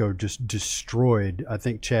Rico just destroyed, I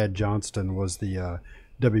think Chad Johnston was the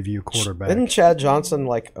WVU quarterback. Isn't Chad Johnson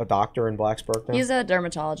like a doctor in Blacksburg now? He's a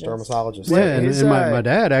dermatologist. Dermatologist. Yeah, and my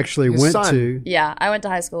dad actually went to... Yeah, I went to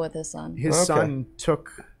high school with his son. His son took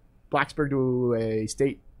Blacksburg to a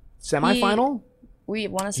state semifinal? We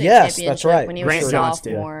won a state championship that's right. when he was a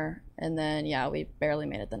sophomore. And then, we barely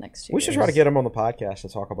made it the next 2 years. We should try to get him on the podcast to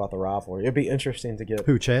talk about the rivalry. It'd be interesting to get...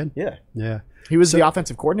 Who, Chad? Yeah. Yeah. He was the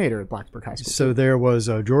offensive coordinator at Blacksburg High School. So there was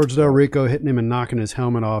George Del Rico hitting him and knocking his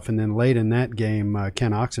helmet off, and then late in that game,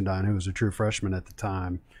 Ken Oxendine, who was a true freshman at the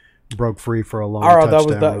time, broke free for a long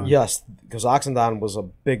touchdown run. Yes, because Oxendine was a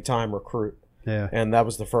big-time recruit. Yeah. And that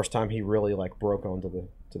was the first time he really broke onto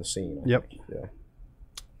the scene. Yep. Yeah.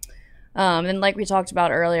 And like we talked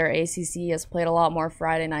about earlier, ACC has played a lot more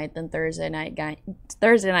Friday night than Thursday night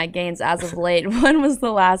games as of late. When was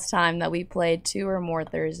the last time that we played 2 or more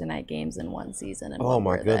Thursday night games in one season? And oh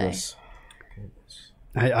my goodness!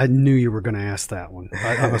 I knew you were going to ask that one.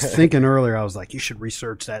 I was thinking earlier. I was like, you should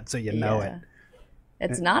research that so you know it.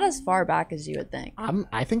 It's not as far back as you would think.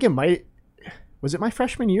 I think it might. Was it my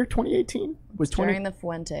freshman year, 2018? During the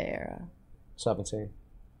Fuente era. 17.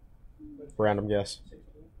 Random guess.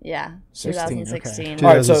 Yeah, 16, 2016. Okay.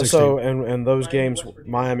 All right, so and those games,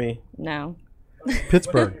 Miami. No.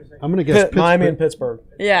 Pittsburgh. I'm going to guess Miami and Pittsburgh.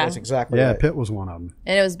 Yeah. That's exactly right. Yeah, Pitt was one of them.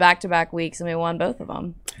 And it was back-to-back weeks, and we won both of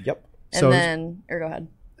them. Yep. And go ahead.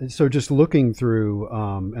 So just looking through,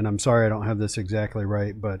 and I'm sorry I don't have this exactly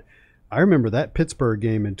right, but I remember that Pittsburgh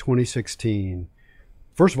game in 2016.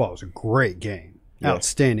 First of all, it was a great game. Yeah.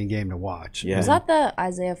 Outstanding game to watch. Yeah. Was that the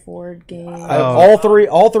Isaiah Ford game? All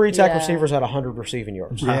three Tech receivers had 100 receiving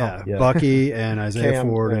yards. Yeah, Bucky and Isaiah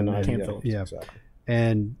Ford and Cam Phillips. Yeah, exactly.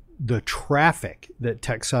 And the traffic that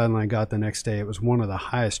Tech Sideline got the next day, it was one of the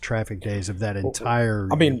highest traffic days of that entire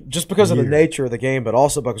just because of the nature of the game, but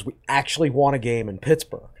also because we actually won a game in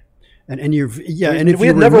Pittsburgh. And if we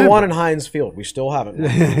had never won in Heinz Field. We still haven't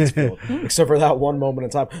won in Heinz Field, except for that one moment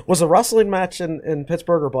in time. Was the wrestling match in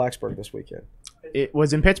Pittsburgh or Blacksburg this weekend? It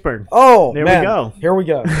was in Pittsburgh. Oh, there man. we go. Here we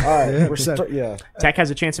go. All right, Tech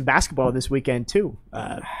has a chance in basketball this weekend too.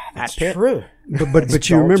 That's true. But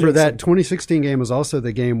you remember that 2016 game was also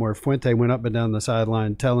the game where Fuente went up and down the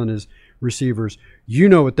sideline telling his receivers, you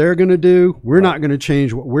know what they're going to do. We're not going to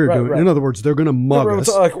change what we're doing. Right. In other words, they're going to mug us.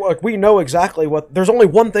 Like we know exactly what. There's only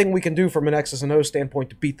one thing we can do from an X's and O's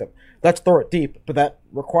standpoint to beat them. That's throw it deep. But that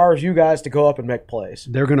requires you guys to go up and make plays.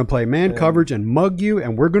 They're going to play man coverage and mug you,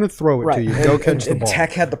 and we're going to throw it to you. Go catch the ball.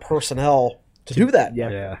 Tech had the personnel to do that.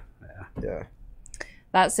 Yeah.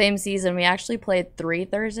 That same season, we actually played 3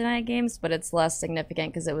 Thursday night games, but it's less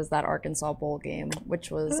significant because it was that Arkansas Bowl game,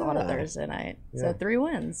 which was on a Thursday night. Yeah. So 3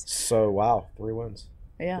 wins. So, wow, 3 wins.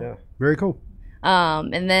 Yeah. Very cool.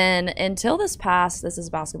 And then until this past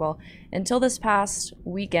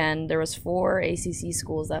weekend, there was 4 ACC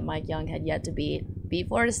schools that Mike Young had yet to beat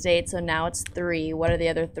Florida State, so now it's 3. What are the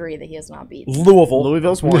other 3 that he has not beaten?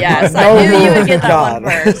 Louisville's 1. Yes, I knew you would get that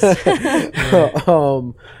one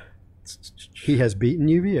first. He has beaten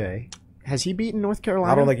UVA. Has he beaten North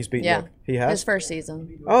Carolina? I don't think he's beaten North. He has? His first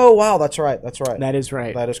season. Oh, wow, that's right. That is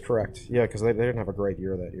right. That is correct. Yeah, because they didn't have a great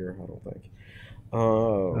year that year, I don't think.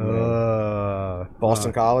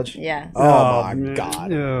 Boston College? Yes. Oh, my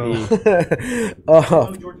God. No.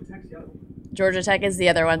 Georgia Tech is the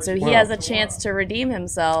other one. So he has a chance to redeem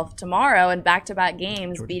himself tomorrow in back-to-back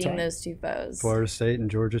games, beating those 2 foes. Florida State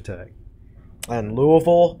and Georgia Tech. And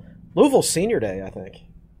Louisville's senior day, I think.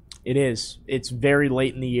 It is. It's very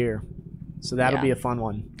late in the year. So that'll be a fun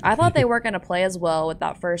one. I thought they weren't going to play as well with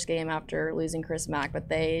that first game after losing Chris Mack, but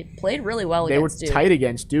they played really well against Duke. They were tight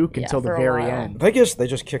against Duke until the very end. I guess they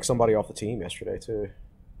just kicked somebody off the team yesterday, too.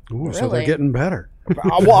 Ooh, really? So they're getting better.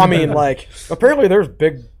 Well, I mean, apparently there's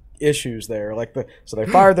big issues there. So they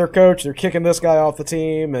fired their coach. They're kicking this guy off the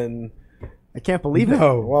team, and I can't believe it.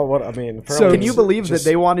 No. Well, what I mean, So can you believe that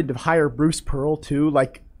they wanted to hire Bruce Pearl too?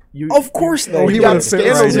 Like, of course they. You got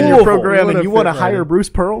scandals in your program, and you want to hire Bruce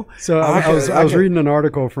Pearl? So I was reading an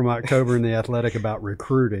article from October in The Athletic about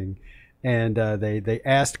recruiting, and they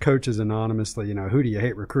asked coaches anonymously, who do you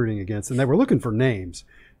hate recruiting against? And they were looking for names,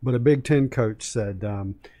 but a Big Ten coach said,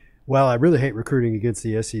 well, I really hate recruiting against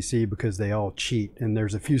the SEC because they all cheat, and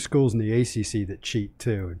there's a few schools in the ACC that cheat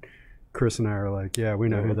too. And Chris and I are like, yeah, we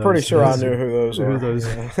know who those are. Pretty sure I knew who those are.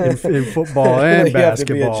 In football and basketball. You have to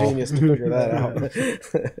be a genius to figure that out.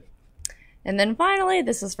 And then finally,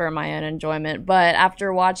 this is for my own enjoyment, but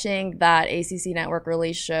after watching that ACC Network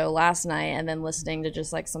release show last night and then listening to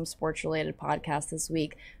just like some sports-related podcasts this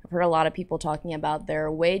week, I've heard a lot of people talking about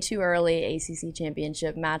their way too early ACC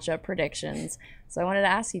championship matchup predictions. So I wanted to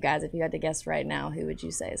ask you guys, if you had to guess right now, who would you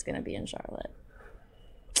say is going to be in Charlotte?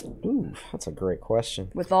 Ooh, that's a great question.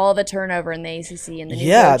 With all the turnover in the ACC and the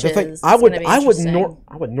new coaches, the thing,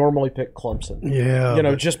 I would normally pick Clemson.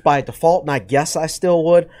 Yeah, just by default, and I guess I still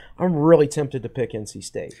would. I'm really tempted to pick NC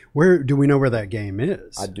State. Where do we know where that game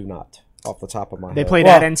is? I do not, off the top of my head. They played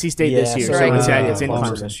at NC State this year, so it's in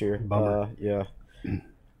Clemson this year. Yeah,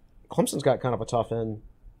 Clemson's got kind of a tough end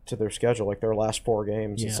to their schedule. Like their last 4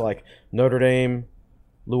 games, it's like Notre Dame,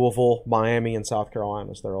 Louisville, Miami, and South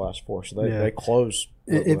Carolina is their last 4. So they close.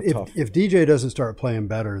 If DJ doesn't start playing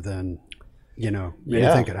better, then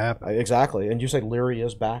anything could happen. Exactly. And you say Leary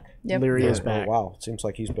is back? Yep. Leary is back. Wow, it seems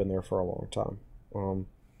like he's been there for a long time.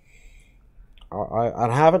 I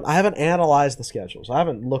haven't analyzed the schedules. I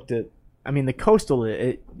haven't looked at. I mean, the Coastal.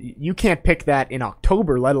 You can't pick that in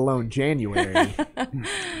October, let alone January.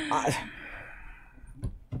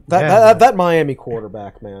 That Miami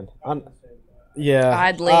quarterback, man.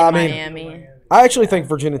 I'd lean Miami. I actually think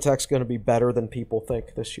Virginia Tech's going to be better than people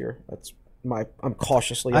think this year. I'm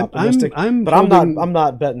cautiously optimistic, I'm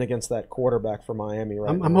not betting against that quarterback for Miami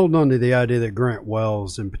right now. I'm holding on to the idea that Grant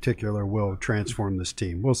Wells in particular will transform this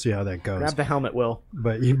team. We'll see how that goes. Grab the helmet, Will.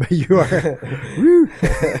 But you are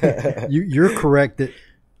you're correct that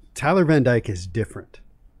Tyler Van Dyke is different.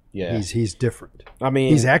 Yeah, he's different. I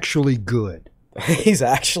mean, he's actually good. He's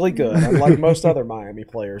actually good, unlike most other Miami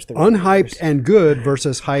players. Unhyped and good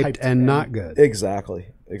versus hyped and not good. Exactly.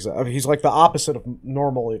 He's like the opposite of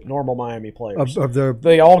normal Miami players.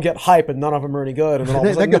 They all get hype and none of them are any good. And then all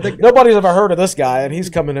of a sudden, nobody's ever heard of this guy, and he's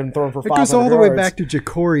coming in and throwing for 500 yards. It goes all the way back to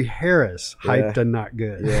Ja'Cory Harris, hyped and not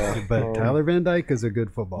good. Yeah. But Tyler Van Dyke is a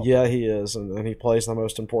good football player. Yeah, he is, and he plays the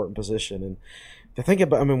most important position. And to think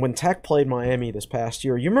about, when Tech played Miami this past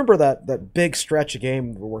year, you remember that big stretch of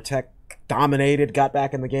game where Tech dominated, got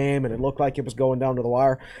back in the game, and it looked like it was going down to the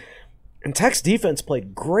wire. And Tech's defense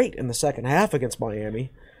played great in the second half against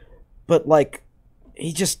Miami, but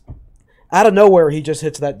he just out of nowhere he just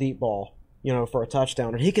hits that deep ball, for a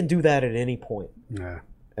touchdown, and he can do that at any point. Yeah,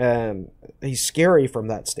 and he's scary from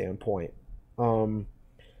that standpoint. The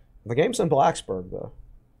game's in Blacksburg, though.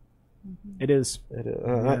 It is.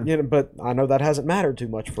 But I know that hasn't mattered too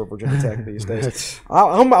much for Virginia Tech these days.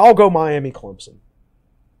 I'll go Miami Clemson.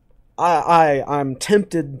 I'm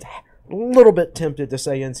tempted, a little bit tempted to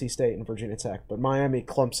say NC State and Virginia Tech, but Miami,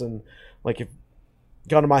 Clemson, if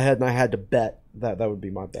gun to my head and I had to bet, that would be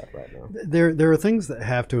my bet right now. There are things that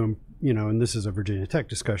have to, and this is a Virginia Tech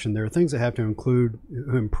discussion, there are things that have to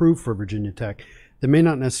improve for Virginia Tech that may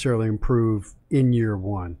not necessarily improve in year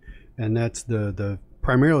one, and that's the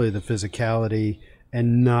primarily the physicality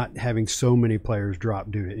and not having so many players drop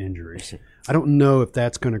due to injuries. I don't know if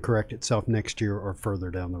that's going to correct itself next year or further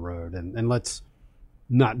down the road. And let's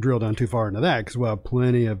not drill down too far into that because we'll have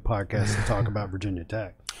plenty of podcasts to talk about Virginia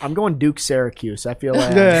Tech. I'm going Duke Syracuse. I feel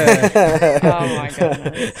like. Oh, my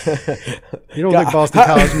goodness. You don't think Boston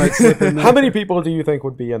College might slip in there? How many people do you think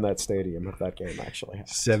would be in that stadium if that game actually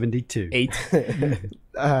happened? 72. 8.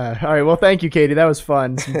 All right. Well, thank you, Katie. That was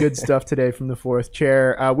fun. Some good stuff today from the fourth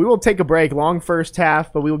chair. We will take a break. Long first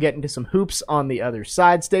half, but we will get into some hoops on the other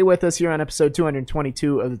side. Stay with us here on episode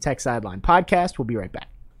 222 of the Tech Sideline Podcast. We'll be right back.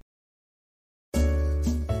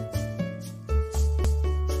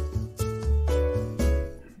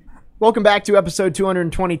 Welcome back to episode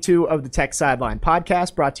 222 of the Tech Sideline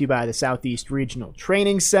Podcast, brought to you by the Southeast Regional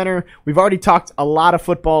Training Center. We've already talked a lot of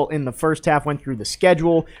football in the first half, went through the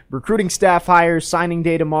schedule, recruiting staff hires, signing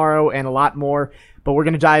day tomorrow, and a lot more. But we're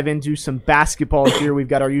going to dive into some basketball here. We've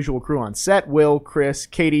got our usual crew on set, Will, Chris,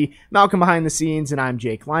 Katie, Malcolm behind the scenes, and I'm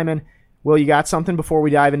Jake Lyman. Will, you got something before we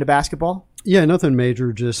dive into basketball? Yeah, nothing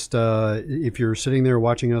major. Just if you're sitting there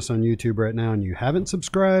watching us on YouTube right now and you haven't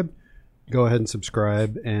subscribed, go ahead and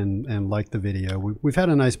subscribe and like the video. We've had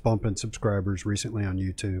a nice bump in subscribers recently on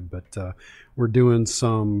YouTube, but we're doing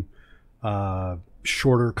some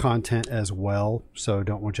shorter content as well, so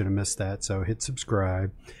don't want you to miss that. So hit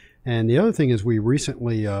subscribe. And the other thing is we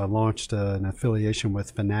recently launched an affiliation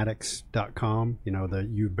with Fanatics.com, the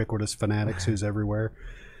ubiquitous Fanatics who's everywhere.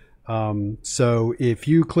 So if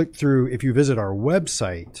you visit our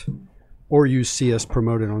website or you see us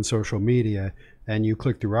promoted on social media and you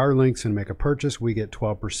click through our links and make a purchase, we get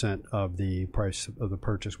 12% of the price of the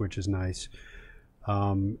purchase, which is nice.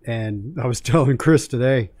 And I was telling Chris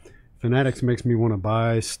today, Fanatics makes me want to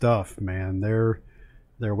buy stuff, man. Their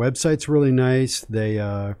website's really nice. They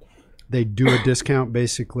do a discount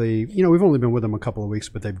basically. We've only been with them a couple of weeks,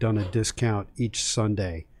 but they've done a discount each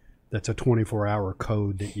Sunday. That's a 24-hour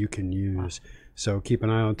code that you can use. So keep an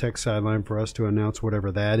eye on Tech Sideline for us to announce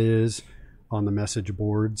whatever that is on the message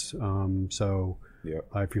boards. If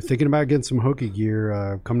you're thinking about getting some Hokie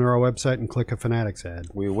gear, come to our website and click a Fanatics ad.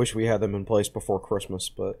 We wish we had them in place before Christmas,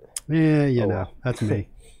 but... Yeah, that's me.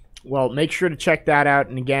 Well, make sure to check that out.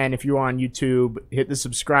 And again, if you're on YouTube, hit the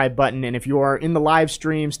subscribe button. And if you are in the live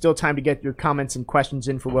stream, still time to get your comments and questions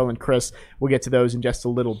in for Will and Chris. We'll get to those in just a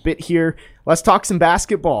little bit here. Let's talk some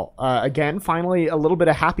basketball. Again, finally, a little bit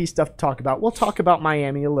of happy stuff to talk about. We'll talk about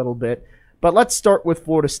Miami a little bit. But let's start with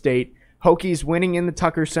Florida State. Hokies winning in the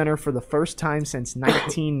Tucker Center for the first time since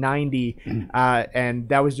 1990. And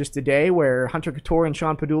that was just a day where Hunter Couture and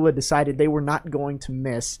Sean Padula decided they were not going to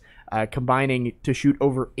miss, combining to shoot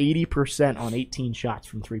over 80% on 18 shots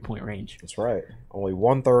from three-point range. That's right. Only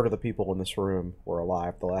 1/3 of the people in this room were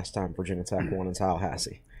alive the last time Virginia Tech won in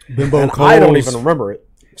Tallahassee. I don't even remember it.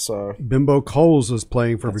 So Bimbo Coles was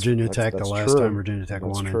playing for Virginia Tech the last time Virginia Tech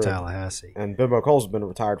won in Tallahassee. And Bimbo Coles has been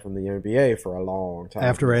retired from the NBA for a long time.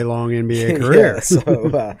 After a long NBA career.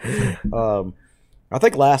 I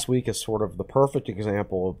think last week is sort of the perfect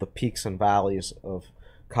example of the peaks and valleys of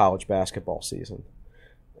college basketball season.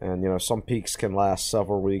 And, some peaks can last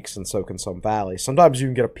several weeks and so can some valleys. Sometimes you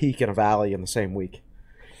can get a peak and a valley in the same week.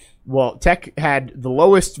 Well, Tech had the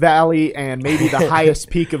lowest valley and maybe the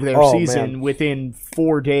highest peak of their season within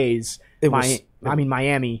 4 days.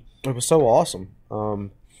 Miami. It was so awesome.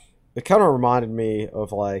 It kind of reminded me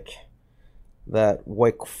of that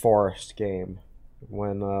Wake Forest game.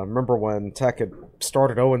 Remember when Tech had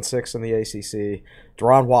started 0-6 in the ACC?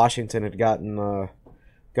 Deron Washington had gotten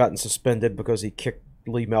suspended because he kicked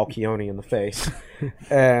Lee Malchione in the face.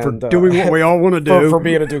 And, for doing what we all want to do. For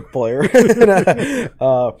being a Duke player.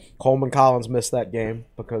 Coleman Collins missed that game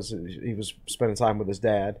because he was spending time with his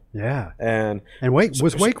dad. Yeah. And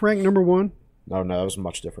was Wake ranked number 1? No, it was a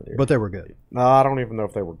much different year. But they were good. No, I don't even know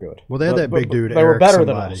if they were good. Well, they had that big dude, They were better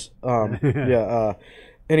than somebody. us.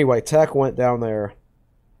 Anyway, Tech went down there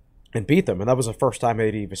and beat them, and that was the first time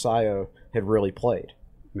A.D. Visayo had really played.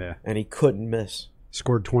 Yeah. And he couldn't miss.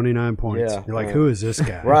 Scored 29 points. Yeah, you're like, who is this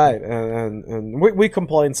guy? Right, and we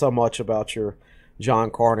complain so much about your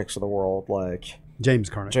John Carnicks of the world, like James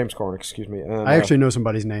Carnick, excuse me. And, I actually know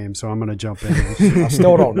somebody's name, so I'm going to jump in. I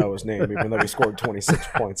still don't know his name, even though he scored 26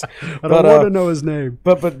 points. I don't want to know his name.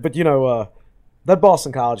 But that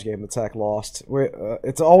Boston College game that Tech lost,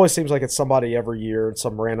 it always seems like it's somebody every year in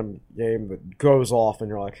some random game that goes off, and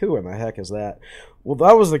you're like, who in the heck is that? Well,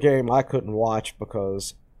 that was the game I couldn't watch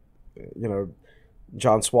because,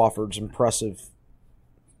 John Swofford's impressive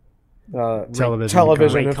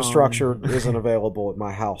television infrastructure isn't available at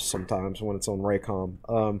my house sometimes when it's on Raycom.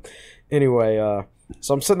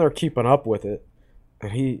 So I'm sitting there keeping up with it,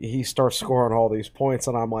 and he starts scoring all these points,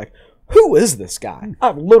 and I'm like, who is this guy?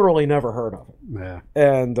 I've literally never heard of him. Yeah.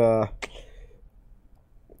 And,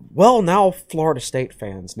 now Florida State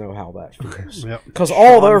fans know how that feels. Because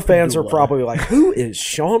all their fans are probably like, who is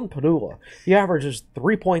Sean Padula? He averages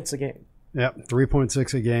 3 points a game. Yep,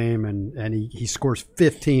 3.6 a game, and he scores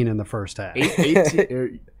 15 in the first half.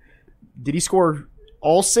 18, did he score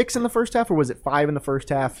all 6 in the first half, or was it 5 in the first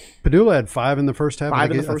half? Padula had 5 in the first half. I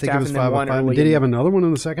think it was 5 of 5. Did he have another one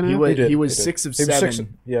in the second half? He was 6 of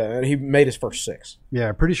 7. And he made his first 6. Yeah,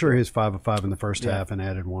 pretty sure he was 5 of 5 in the first half and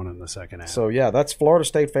added 1 in the second half. So, that's Florida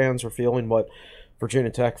State fans are feeling what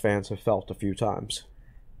Virginia Tech fans have felt a few times.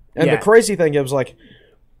 And the crazy thing is,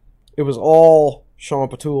 it was all Sean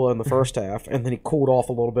Padula in the first half, and then he cooled off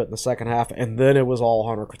a little bit in the second half, and then it was all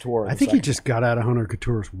Hunter Couture. I think he just got out of Hunter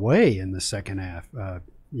Couture's way in the second half.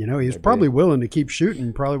 He was probably willing to keep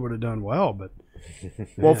shooting, probably would have done well, but...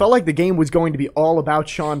 Well, it felt like the game was going to be all about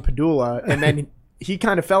Sean Padula, and then he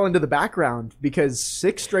kind of fell into the background because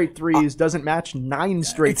 6 straight threes doesn't match 9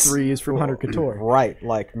 straight threes from Hunter Couture. Right,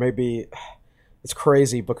 maybe it's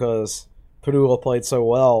crazy because Padula played so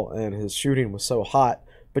well and his shooting was so hot,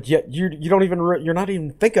 but yet you're not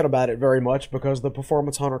even thinking about it very much because of the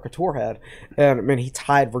performance Hunter Couture had. And he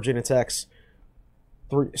tied Virginia Tech's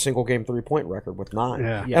single game 3-point record with 9.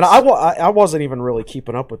 Yeah. And I wasn't even really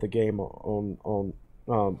keeping up with the game on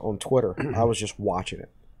Twitter. I was just watching it,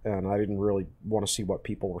 and I didn't really want to see what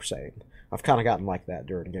people were saying. I've kind of gotten like that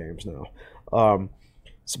during games now.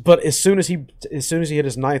 But as soon as he hit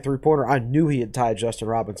his 9th 3-pointer, I knew he had tied Justin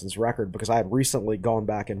Robinson's record because I had recently gone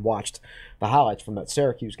back and watched the highlights from that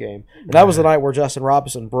Syracuse game. And that was the night where Justin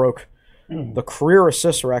Robinson broke the career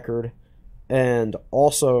assist record and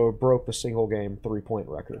also broke the single game 3-point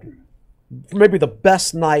record. Maybe the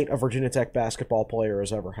best night a Virginia Tech basketball player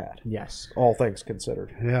has ever had. Yes. All things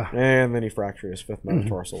considered. Yeah. And then he fractured his 5th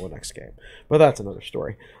metatarsal the next game. But that's another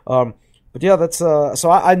story. But yeah, that's so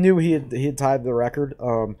I knew he had tied the record.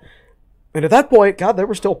 And at that point, God, there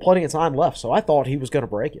was still plenty of time left, so I thought he was going to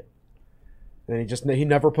break it. And he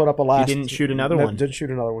never put up a last. He didn't shoot another one. Didn't shoot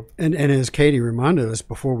another one. And as Katie reminded us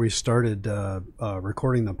before we started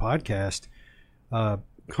recording the podcast,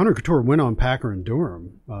 Hunter Couture went on Packer and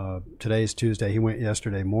Durham. Today's Tuesday. He went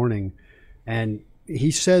yesterday morning, and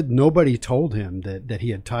he said nobody told him that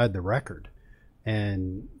he had tied the record.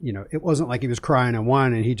 And, it wasn't like he was crying and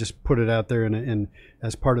whining. He just put it out there and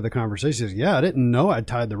as part of the conversation. He says, yeah, I didn't know I'd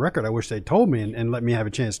tied the record. I wish they'd told me and let me have a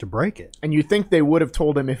chance to break it. And you think they would have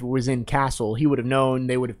told him if it was in Castle. He would have known.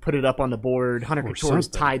 They would have put it up on the board. Hunter Couture's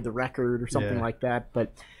tied the record or something like that.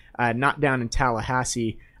 But not down in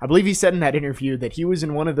Tallahassee. I believe he said in that interview that he was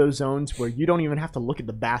in one of those zones where you don't even have to look at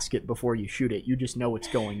the basket before you shoot it. You just know it's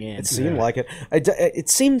going in. It seemed like it. It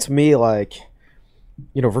seemed to me like,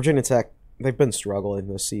 Virginia Tech, they've been struggling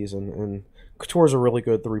this season, and Couture's a really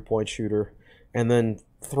good 3-point shooter. And then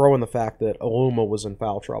throw in the fact that Aluma was in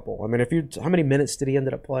foul trouble. I mean, how many minutes did he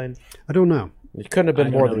end up playing? I don't know. It couldn't have been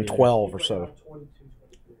more than 12 or so.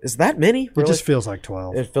 Is that many? Really? It just feels like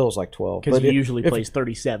 12. It feels like 12. Because he usually plays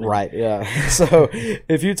 37. Right, yeah. So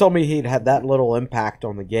if you told me he'd had that little impact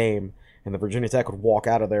on the game and the Virginia Tech would walk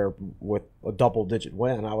out of there with a double-digit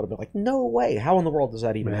win, I would have been like, no way. How in the world does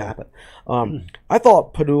that even happen? I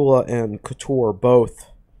thought Padula and Couture both.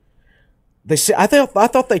 I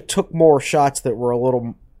thought they took more shots that were a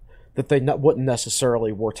little that they wouldn't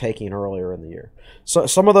necessarily were taking earlier in the year. So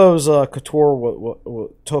some of those Couture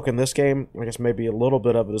took in this game, I guess maybe a little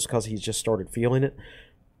bit of it is because he's just started feeling it.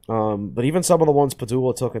 But even some of the ones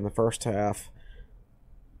Padula took in the first half,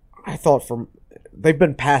 I thought they've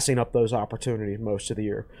been passing up those opportunities most of the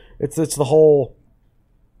year. It's the whole,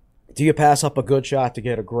 do you pass up a good shot to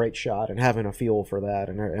get a great shot, and having a feel for that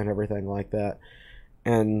and everything like that.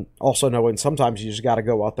 And also knowing sometimes you just got to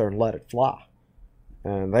go out there and let it fly.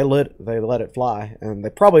 And they let it fly, and they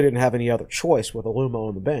probably didn't have any other choice with Aluma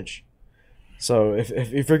on the bench. So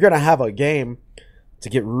if you're going to have a game to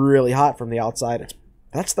get really hot from the outside,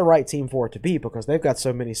 that's the right team for it to be, because they've got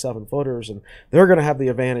so many 7-footers, and they're going to have the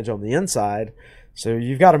advantage on the inside. So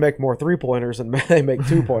you've got to make more 3-pointers than they make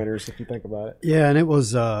 2-pointers if you think about it. Yeah, and it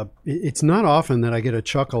was it's not often that I get a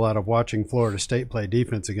chuckle out of watching Florida State play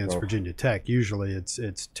defense against Virginia Tech. Usually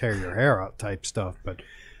it's tear your hair out type stuff, but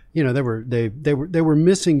they were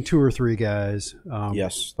missing 2 or 3 guys.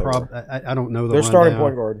 Yes, I don't know their starting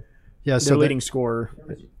point guard. Yeah, so their leading scorer.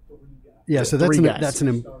 Yeah, so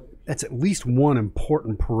that's at least one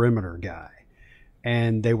important perimeter guy.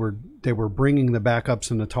 And they were bringing the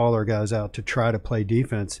backups and the taller guys out to try to play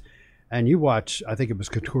defense. And you watch, I think it was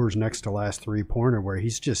Couture's next to last 3-pointer where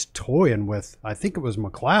he's just toying with, I think it was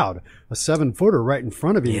McLeod, a 7-footer right in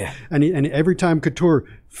front of him. Yeah. And every time Couture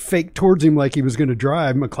faked towards him like he was going to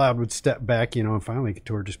drive, McLeod would step back, and finally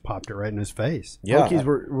Couture just popped it right in his face. Yeah, they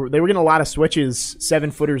were getting a lot of switches,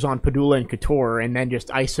 7-footers on Padula and Couture, and then just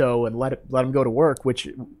ISO and let him go to work, which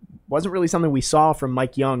wasn't really something we saw from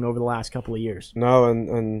Mike Young over the last couple of years. No,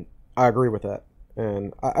 and I agree with that.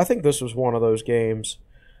 And I think this was one of those games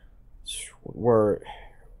where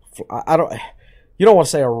you don't want to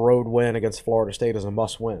say a road win against Florida State is a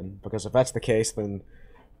must win, because if that's the case, then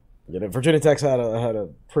Virginia Tech's had a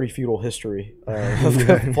pretty feudal history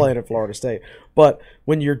of playing at Florida State. But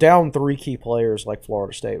when you're down 3 key players like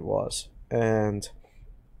Florida State was, and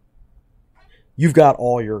you've got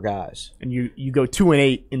all your guys, and you go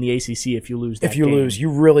 2-8 in the ACC if you lose. If you lose, you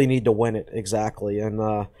really need to win it exactly,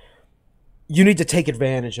 and you need to take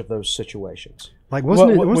advantage of those situations. Like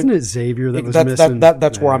wasn't it Xavier that was missing?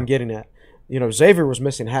 That's where I'm getting at. Xavier was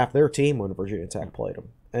missing half their team when Virginia Tech played them,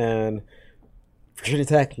 and Virginia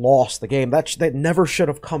Tech lost the game. That never should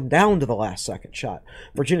have come down to the last second shot.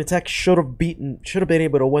 Virginia Tech should have been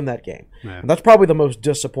able to win that game. Yeah. And that's probably the most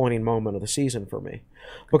disappointing moment of the season for me,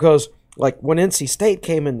 because like when NC State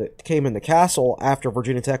came in the Castle after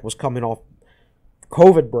Virginia Tech was coming off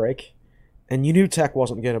COVID break, and you knew Tech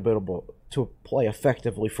wasn't going to be able to play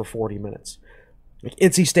effectively for 40 minutes. Like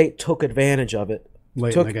NC State took advantage of it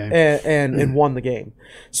late in the game and won the game.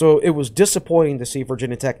 So it was disappointing to see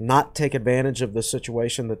Virginia Tech not take advantage of the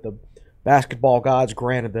situation that the basketball gods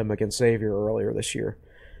granted them against Xavier earlier this year.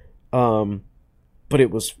 But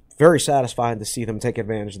it was very satisfying to see them take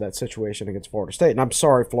advantage of that situation against Florida State. And I'm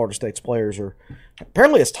sorry Florida State's players are –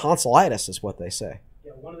 apparently it's tonsillitis is what they say.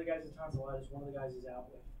 Yeah, one of the guys is tonsillitis, one of the guys is out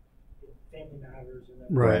with family matters. And then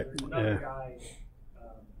Right. there's another guy,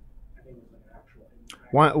 I think it was like an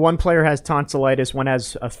actual – One player has tonsillitis, one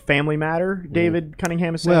has a family matter, David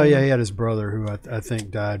Cunningham is saying. Well, yeah, he had his brother who I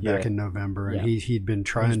think died back in November, and he'd been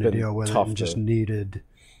trying to deal with it and just needed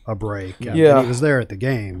a break. And he was there at the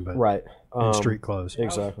game, but in street clothes.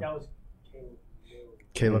 Exactly. That was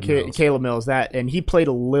Caleb Mills. Caleb Mills, and he played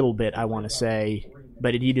a little bit, I want to say,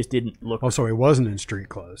 but he just didn't look. Oh, so he wasn't in street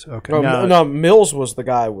clothes. Okay. No, Mills was the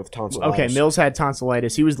guy with tonsillitis. Okay, Mills had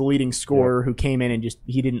tonsillitis. He was the leading scorer who came in and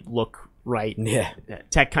he didn't look right. Yeah.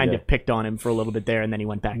 Tech kind of picked on him for a little bit there, and then he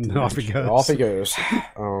went back to the Off he goes. Off he goes.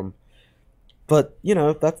 But,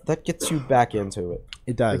 that gets you back into it.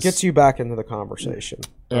 It does. It gets you back into the conversation.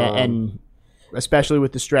 And especially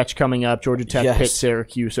with the stretch coming up, Georgia Tech picks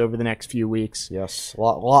Syracuse over the next few weeks. Yes,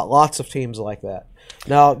 lots of teams like that.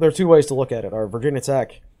 Now, there are two ways to look at it. Virginia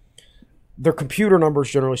Tech, their computer numbers,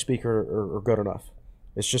 generally speaking, are good enough.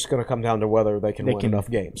 It's just going to come down to whether they can win enough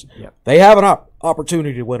games. Yep. They have an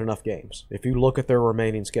opportunity to win enough games. If you look at their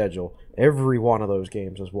remaining schedule, every one of those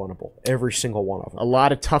games is winnable. Every single one of them. A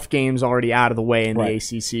lot of tough games already out of the way in the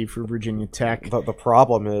ACC for Virginia Tech. The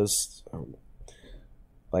problem is,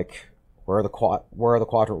 where are the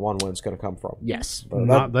quadrant one wins going to come from? Yes.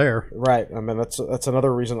 Not there. Right. I mean, that's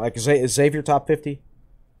another reason. Like, is Xavier top 50?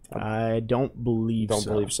 I don't believe so.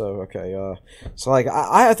 Don't believe so. Okay. So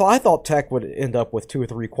I thought Tech would end up with 2 or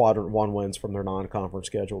 3 quadrant one wins from their non-conference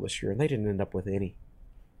schedule this year, and they didn't end up with any.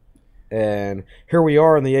 And here we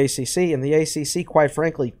are in the ACC, and the ACC, quite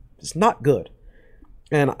frankly, is not good.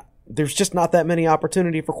 And there's just not that many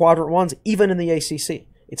opportunity for quadrant ones, even in the ACC.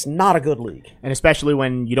 It's not a good league. And especially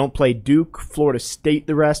when you don't play Duke, Florida State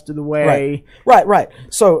the rest of the way. Right.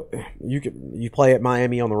 So you play at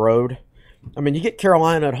Miami on the road. I mean, you get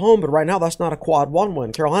Carolina at home, but right now that's not a quad one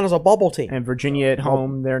win. Carolina's a bubble team. And Virginia at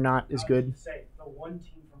home, they're not as good. Say, the one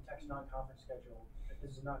team from Tech's non-conference schedule,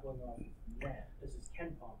 this is not going on net. This is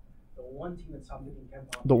KenPom. The one team that's not picking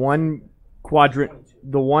KenPom. The one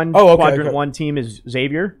quadrant one team is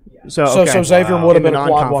Xavier. Yeah. So Xavier would have been a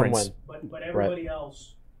quad one win. But everybody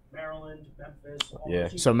else, Maryland, Memphis.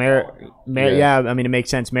 So I mean, it makes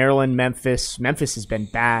sense. Maryland, Memphis has been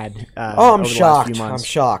bad. I'm shocked. I'm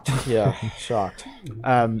shocked. Yeah, shocked.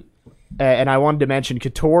 And I wanted to mention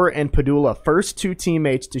Couture and Padula, first 2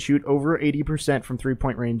 teammates to shoot over 80% from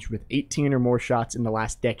three-point range with 18 or more shots in the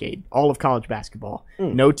last decade. All of college basketball.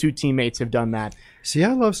 No 2 teammates have done that. See,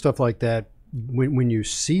 I love stuff like that. When you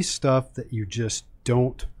see stuff that you just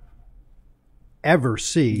don't ever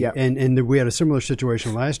see. Yep. And we had a similar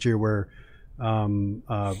situation last year where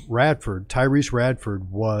Tyrese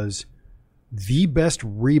Radford was the best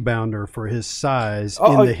rebounder for his size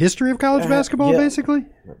in the history of college basketball, basically.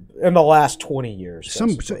 In the last 20 years.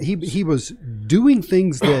 He was doing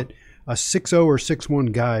things that a 6'0 or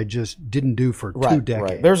 6'1 guy just didn't do for 2 decades.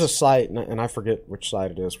 Right. There's a site, and I forget which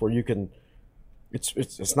site it is, where you can –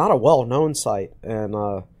 it's not a well-known site, and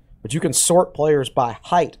but you can sort players by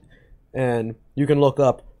height, and you can look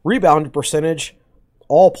up rebound percentage,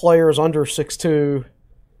 all players under 6'2"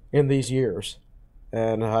 in these years.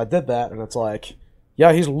 And I did that, and it's like,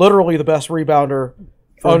 yeah, he's literally the best rebounder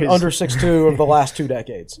under 6'2" of the last 2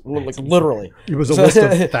 decades. Like, literally. It was a list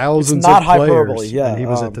of thousands of players, hyperbole. Yeah, and he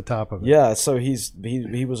was at the top of it. Yeah, so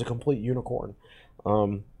he was a complete unicorn.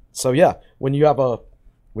 So yeah, when you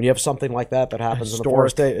have something like that happens in the Florida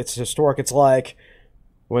State, it's historic. It's like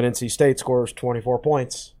when NC State scores 24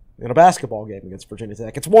 points in a basketball game against Virginia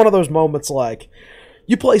Tech. It's one of those moments like,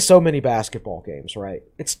 you play so many basketball games, right?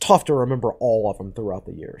 It's tough to remember all of them throughout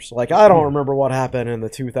the years. Like, I don't remember what happened in the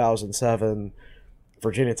 2007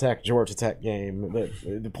 Virginia Tech Georgia Tech game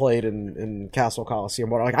that played in Castle Coliseum.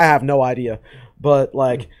 Like, I have no idea, but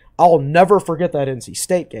like, I'll never forget that NC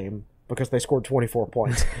State game because they scored 24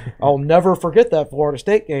 points. I'll never forget that Florida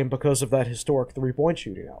State game because of that historic 3-point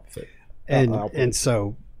shooting outfit. And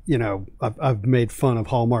so, you know, I've made fun of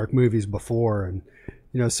Hallmark movies before, and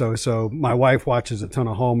you know, so my wife watches a ton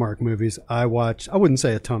of Hallmark movies. I wouldn't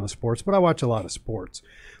say a ton of sports, but I watch a lot of sports.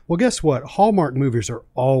 Well, guess what? Hallmark movies are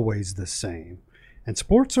always the same. And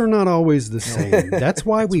sports are not always the same. That's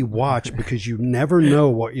why we watch, because you never know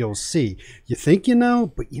what you'll see. You think you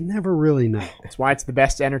know, but you never really know. That's why it's the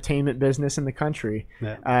best entertainment business in the country.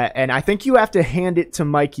 Yeah. And I think you have to hand it to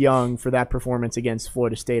Mike Young for that performance against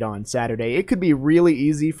Florida State on Saturday. It could be really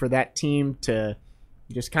easy for that team to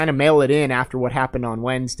just kind of mail it in after what happened on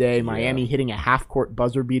Wednesday. Miami hitting a half-court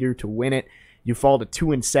buzzer beater to win it. You fall to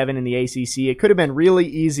 2-7 in the ACC. It could have been really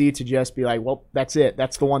easy to just be like, well, that's it.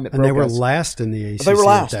 That's the one that broke us. And they were last in the ACC they were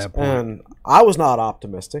last, at that point. and I was not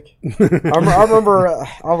optimistic. I remember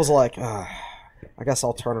I was like, I guess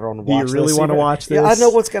I'll turn it on and watch this. Do you really want to watch this? Yeah, I know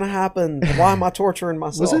what's going to happen. Why am I torturing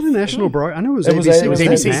myself? Was it a national broadcast? I know it was It ABC. was Was it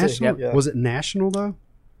ABC. national? Yep. Was it national, though?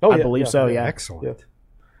 Oh, I believe so, yeah. Excellent. Yeah.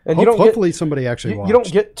 And Hopefully somebody actually watched. You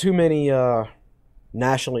don't get too many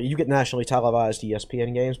nationally. You get nationally televised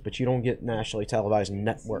ESPN games, but you don't get nationally televised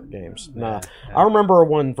network games. Nah. I remember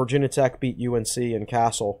when Virginia Tech beat UNC in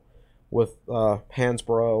Castle with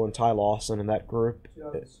Hansbrough and Ty Lawson and that group.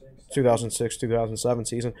 2006-2007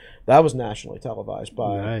 season. That was nationally televised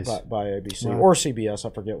by ABC or CBS.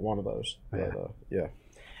 I forget one of those. Yeah.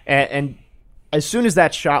 And as soon as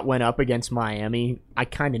that shot went up against Miami, I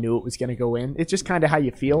kind of knew it was going to go in. It's just kind of how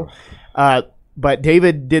you feel. But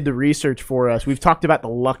David did the research for us. We've talked about the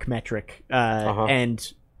luck metric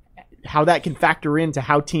and how that can factor into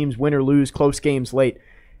how teams win or lose close games late.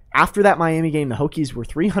 After that Miami game, the Hokies were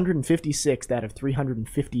 356th out of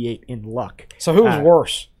 358 in luck. So who was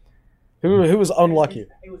worse? Who was unlucky?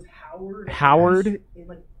 It was Howard in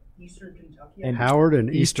like Eastern Kentucky. and Howard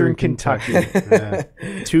and Eastern Kentucky. Yeah.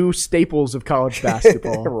 Two staples of college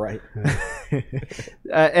basketball. Right.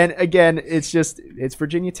 And again, it's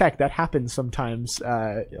Virginia Tech. That happens sometimes.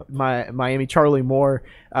 Miami Charlie Moore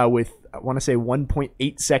with, I want to say,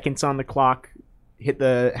 1.8 seconds on the clock, hit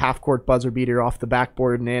the half-court buzzer beater off the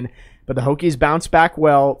backboard and in. But the Hokies bounced back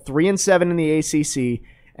well, 3-7 in the ACC.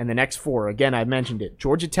 And the next four, again, I mentioned it.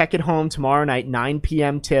 Georgia Tech at home tomorrow night, 9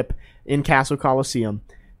 p.m. tip in Castle Coliseum.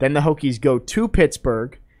 Then the Hokies go to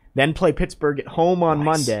Pittsburgh, then play Pittsburgh at home on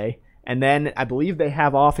Monday, and then I believe they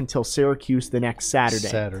have off until Syracuse the next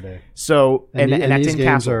Saturday. So and that's these in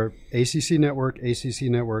games Castle. are ACC Network, ACC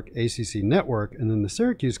Network, ACC Network, and then the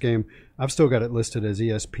Syracuse game, I've still got it listed as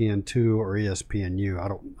ESPN2 or ESPNU. I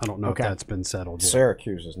don't know if that's been settled yet.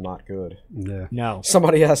 Syracuse is not good. Yeah. No.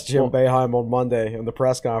 Somebody asked Jim Boeheim on Monday in the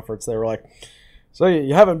press conference. They were like, so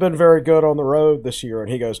you haven't been very good on the road this year.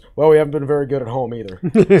 And he goes, well, we haven't been very good at home either.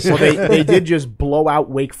 So they did just blow out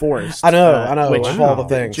Wake Forest. I know. Which of all the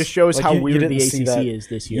things. Just shows Like, how you weird didn't the see ACC that. is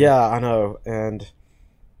this year. Yeah, I know. And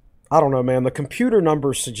I don't know, man. The computer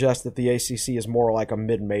numbers suggest that the ACC is more like a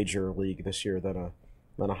mid-major league this year than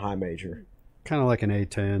a high major. Kind of like an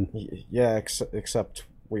A10. Yeah, except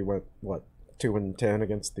we went, 2-10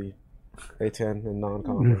 against the A10 in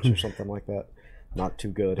non-conference or something like that. Not too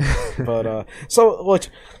good. But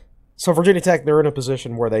so Virginia Tech, they're in a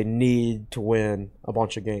position where they need to win a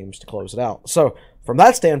bunch of games to close it out. So from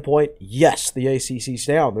that standpoint, yes, the ACC's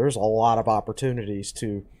down. There's a lot of opportunities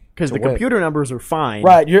to Because the win. computer numbers are fine.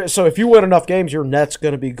 Right. So if you win enough games, your net's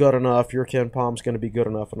going to be good enough, your Ken Palm's going to be good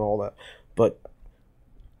enough and all that. But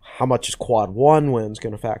how much is quad one wins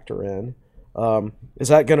going to factor in? Is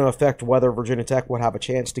that going to affect whether Virginia Tech would have a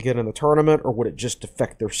chance to get in the tournament, or would it just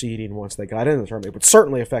affect their seeding once they got in the tournament? It would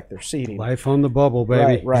certainly affect their seeding. Life on the bubble,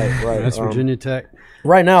 baby. Right. That's Virginia Tech.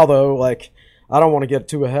 Right now, though, I don't want to get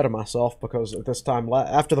too ahead of myself, because at this time,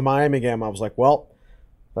 after the Miami game, I was like, well,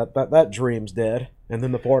 that dream's dead. And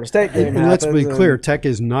then the Florida State game And let's be happens, clear, Tech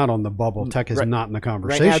is not on the bubble. Tech is not in the Right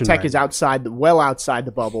conversation. now, Tech is outside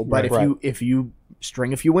the bubble. But Right. if you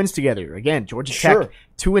string a few wins together, again, Georgia Tech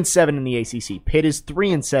 2-7 in the ACC, Pitt is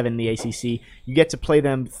 3-7 in the ACC. You get to play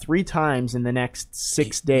them 3 times in the next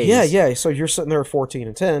 6 days. Yeah. So you're sitting there at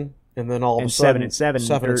 14-10, and then all of a sudden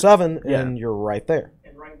 7-7, 7-7, yeah. and you're right there.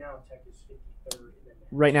 And right now, Tech is 53rd in the net.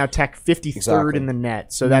 Right now, Tech 53rd Exactly. in the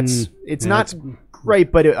net. So it's not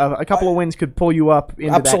great, but a couple of wins could pull you up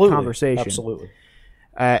into that conversation. Absolutely.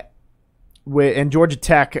 And Georgia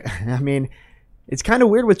Tech, I mean, it's kind of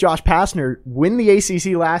weird with Josh Pastner. Win the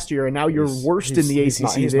ACC last year, and now you're worst in the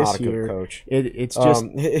ACC he's this not a year. good coach. It's just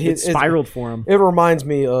it spiraled for him. It reminds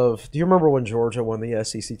me of. Do you remember when Georgia won the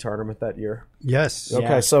SEC tournament that year? Yes. Okay,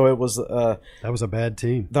 Yeah. so it was. That was a bad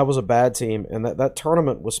team. That was a bad team, and that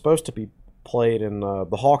tournament was supposed to be played in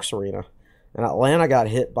the Hawks Arena, and Atlanta got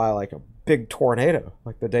hit by like a big tornado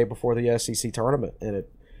the day before the SEC tournament, and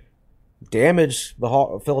it damaged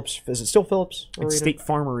the Phillips. Is it still Phillips Arena? It's State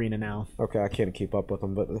Farm Arena now. Okay, I can't keep up with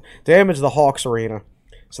them, but damaged the Hawks Arena,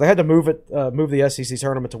 so they had to move the SEC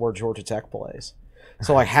tournament to where Georgia Tech plays.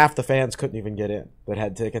 So like half the fans couldn't even get in that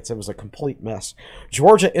had tickets. It was a complete mess.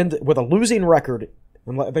 Georgia ended with a losing record,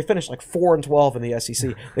 and they finished like 4-12 in the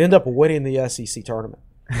SEC. They ended up winning the SEC tournament.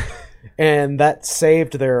 And that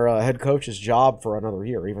saved their head coach's job for another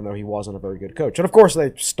year, even though he wasn't a very good coach. And, of course,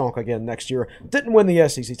 they stunk again next year. Didn't win the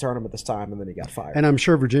SEC tournament this time, and then he got fired. And I'm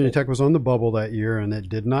sure Virginia Tech was on the bubble that year, and it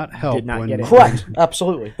did not help. Did not get it. Correct.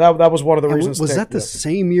 Absolutely. That was one of the reasons. Was that the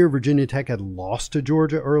same year Virginia Tech had lost to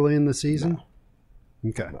Georgia early in the season? No.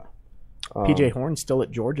 Okay. No. PJ Horn's still at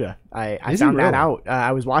Georgia. I Is found he really? that out.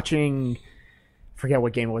 I was watching, forget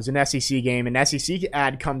what game it was, an SEC game. An SEC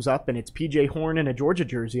ad comes up, and it's PJ Horn in a Georgia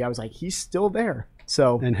jersey. I was like, he's still there.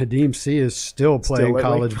 So, And Hadim C is still playing at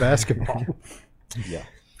college Lake- basketball. Yeah.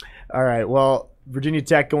 all right. Well, Virginia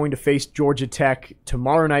Tech going to face Georgia Tech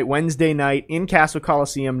tomorrow night, Wednesday night in Castle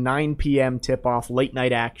Coliseum, 9 p.m. tip-off,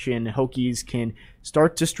 late-night action. Hokies can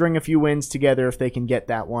start to string a few wins together if they can get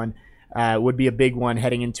that one. Would be a big one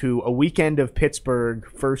heading into a weekend of Pittsburgh,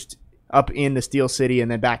 first up in the Steel City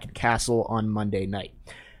and then back at Castle on Monday night.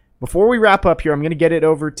 Before we wrap up here, I'm going to get it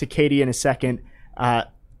over to Katie in a second. I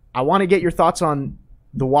want to get your thoughts on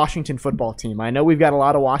the Washington football team. I know we've got a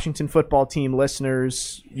lot of Washington football team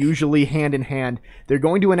listeners, usually hand in hand. They're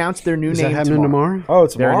going to announce their new Is name that happening tomorrow? Oh,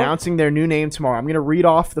 it's They're tomorrow? announcing their new name tomorrow. I'm going to read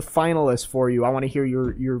off the finalists for you. I want to hear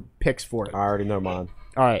your picks for it. I already know mine.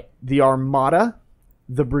 All right. The Armada,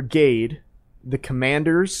 the Brigade, the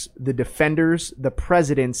Commanders, the Defenders, the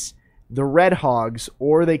Presidents, the Red Hogs,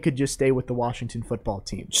 or they could just stay with the Washington football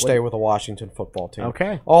team. Stay with the Washington football team.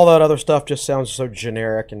 Okay. All that other stuff just sounds so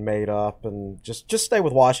generic and made up, and just stay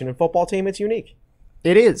with Washington football team. It's unique.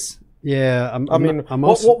 It is. Yeah. I'm what,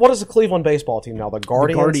 also, what is the Cleveland baseball team now? The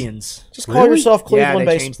Guardians? The Guardians. Just call yourself Yeah, Cleveland they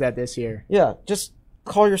Baseball. changed that this year. Yeah, just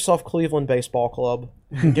call yourself Cleveland Baseball Club.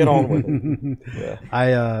 Get on with it.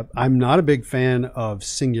 Yeah. I'm not a big fan of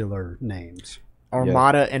singular names.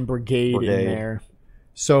 Armada and Brigade in Brigade. there.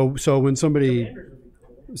 So when somebody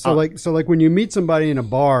like when you meet somebody in a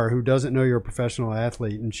bar who doesn't know you're a professional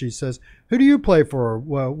athlete and she says, "Who do you play for?"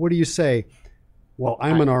 Well, what do you say? Well,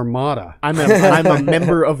 I'm an Armada. I'm a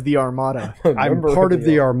member of the Armada. I'm part of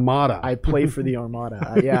the Armada. I play for the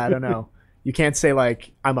Armada. I don't know. You can't say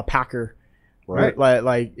like I'm a Packer, Right.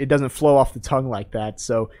 Like it doesn't flow off the tongue like that.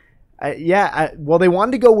 So, well, they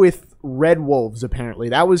wanted to go with Red Wolves. Apparently,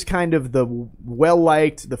 that was kind of the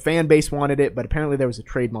well-liked. The fan base wanted it, but apparently there was a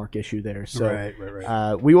trademark issue there. So,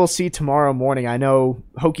 Right. we will see tomorrow morning. I know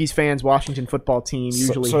Hokies fans, Washington football team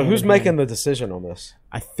usually. So hand who's in making hand. the decision on this?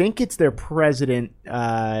 I think it's their president,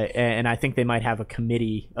 and I think they might have a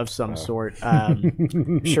committee of some sort.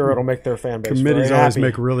 I'm sure it'll make their fan base Committees very always happy.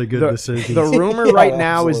 make really good decisions. The rumor Yeah, right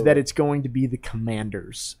now is absolutely. that it's going to be the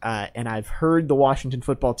Commanders, and I've heard the Washington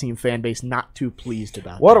football team fan base not too pleased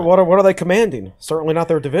about What that. are they commanding? Certainly not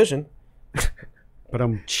their division. But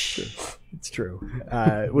It's true.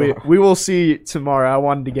 We will see tomorrow. I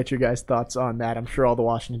wanted to get your guys' thoughts on that. I'm sure all the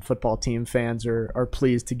Washington football team fans are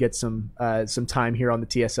pleased to get some time here on the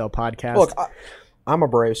TSL podcast. Look, I'm a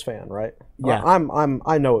Braves fan, right? Yeah.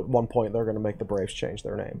 I know at one point they're going to make the Braves change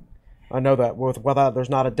their name. I know that without there's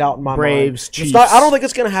not a doubt in my Braves, mind. Chiefs. I don't think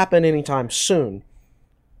it's going to happen anytime soon,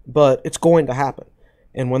 but it's going to happen.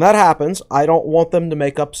 And when that happens, I don't want them to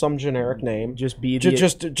make up some generic name. Just be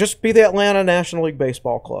Just be the Atlanta National League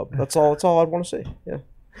Baseball Club. That's all I'd want to see. Yeah.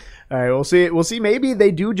 All right, we'll see. We'll see. Maybe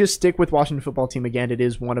they do just stick with Washington football team again. It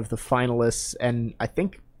is one of the finalists, and I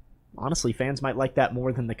think honestly, fans might like that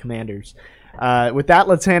more than the Commanders. With that,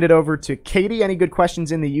 let's hand it over to Katie. Any good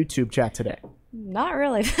questions in the YouTube chat today? Not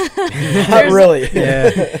really. Not really.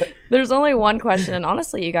 There's only one question, and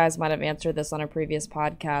honestly, you guys might have answered this on a previous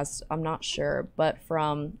podcast. I'm not sure, but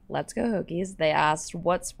from Let's Go Hokies, they asked,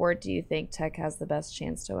 "What sport do you think Tech has the best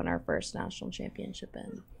chance to win our first national championship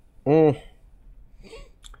in?"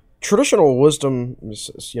 Traditional wisdom,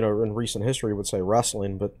 in recent history would say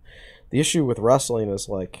wrestling, but the issue with wrestling is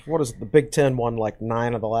like, what is it? The Big Ten won like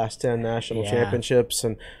 9 of the last 10 national championships,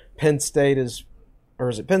 and Penn State is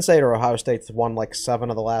it Penn State or Ohio State's won like 7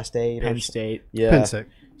 of the last 8? Penn State. Yeah. Penn State.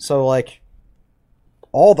 So like,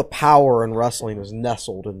 all the power in wrestling is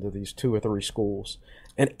nestled into these 2 or 3 schools,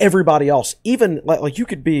 and everybody else, even like you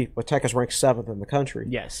could be, Tech is ranked 7th in the country.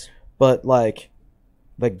 Yes. But like,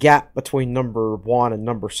 the gap between number 1 and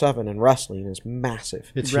number 7 in wrestling is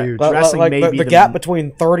massive. It's Re- huge. But Wrestling like, may be the the- gap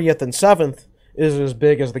between 30th and 7th is as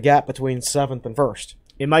big as the gap between 7th and 1st.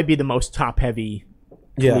 It might be the most top-heavy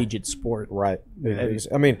collegiate sport. Right.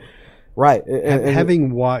 I mean, right. And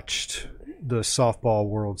Having watched the softball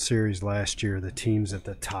World Series last year, the teams at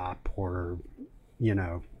the top were,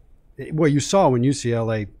 you saw when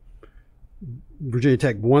UCLA Virginia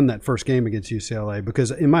Tech won that first game against UCLA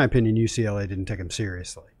because, in my opinion, UCLA didn't take them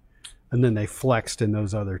seriously. And then they flexed in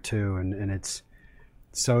those other two. And it's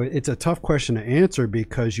a tough question to answer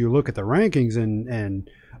because you look at the rankings and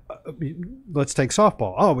let's take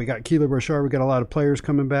softball. Oh, we got Keeler Brochard. We got a lot of players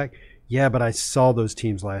coming back. Yeah, but I saw those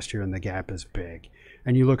teams last year and the gap is big.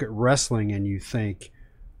 And you look at wrestling and you think,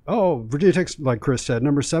 oh, Virginia Tech's, like Chris said,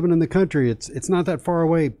 number 7 in the country. It's not that far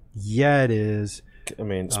away. Yeah, it is. I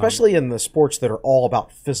mean, especially in the sports that are all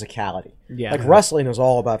about physicality. Yeah. Like wrestling is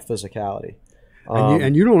all about physicality.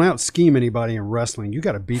 And you don't out-scheme anybody in wrestling. You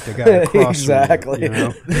got to beat the guy across. Exactly. You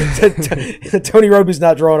know? Tony Roby's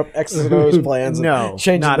not drawing up X's and O's plans and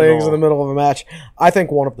changing things in the middle of a match. I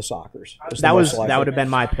think one of the soccers. That would have been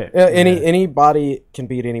my pick. Anybody can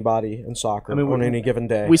beat anybody in soccer on any given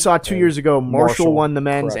day. We saw 2 years ago Marshall won the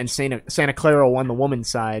men's and Santa Clara won the women's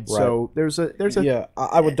side. Right. So there's a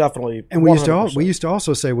I would definitely. And we used to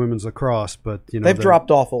also say women's lacrosse, but they've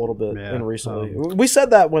dropped off a little bit in recently. We said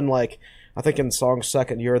that when I think in Song's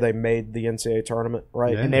second year they made the NCAA tournament,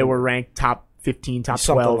 right? Yeah. And they were ranked top 15, top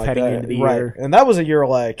 12 heading into the year. And that was a year it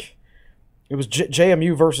was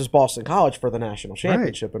JMU versus Boston College for the national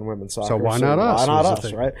championship in women's soccer. So why not us? Why not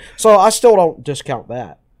us, right? So I still don't discount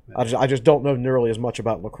that. I just don't know nearly as much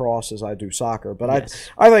about lacrosse as I do soccer. But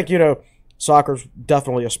I think, soccer's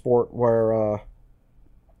definitely a sport where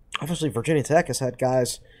obviously Virginia Tech has had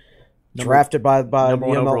guys drafted by number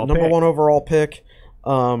one overall pick.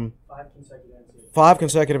 5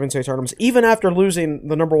 consecutive NCAA tournaments. Even after losing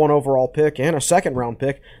the number 1 overall pick and a second-round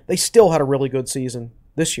pick, they still had a really good season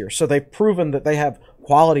this year. So they've proven that they have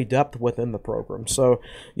quality depth within the program. So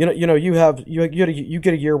you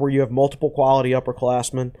get a year where you have multiple quality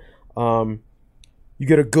upperclassmen. You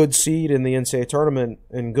get a good seed in the NCAA tournament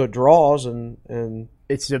and good draws, and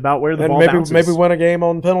it's about where the ball bounces. Maybe win a game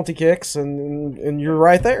on penalty kicks, and you're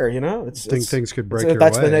right there. Things could break your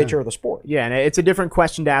That's way. the nature of the sport. Yeah, and it's a different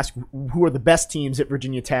question to ask: who are the best teams at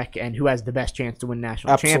Virginia Tech, and who has the best chance to win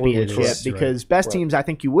national championship? Because best teams, I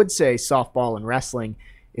think you would say softball and wrestling.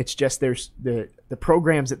 It's just there's the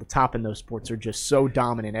programs at the top in those sports are just so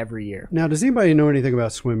dominant every year. Now, does anybody know anything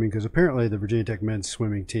about swimming? Because apparently the Virginia Tech men's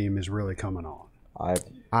swimming team is really coming on.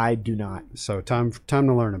 I do not. So time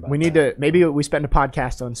to learn about it. We need to maybe we spend a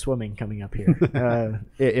podcast on swimming coming up here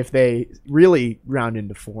if they really round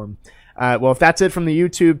into form. Well, if that's it from the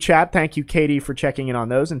YouTube chat, thank you, Katie, for checking in on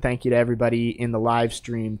those, and thank you to everybody in the live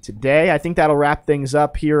stream today. I think that'll wrap things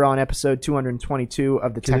up here on episode 222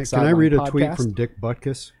 of the Tech Sideline Podcast. Can I read a tweet from Dick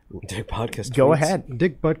Butkus? Dick Butkus. Go ahead.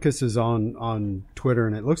 Dick Butkus is on Twitter,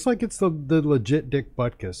 and it looks like it's the legit Dick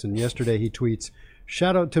Butkus. And yesterday he tweets,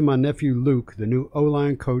 "Shout out to my nephew Luke, the new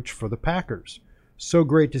O-line coach for the Packers. So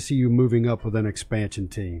great to see you moving up with an expansion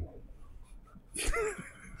team."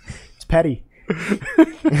 It's petty.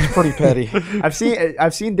 It's pretty petty. I've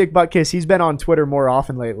seen Dick Butkus. He's been on Twitter more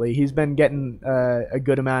often lately. He's been getting a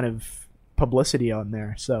good amount of publicity on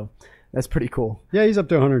there. So that's pretty cool. Yeah, he's up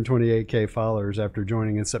to 128K followers after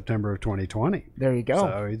joining in September of 2020. There you go.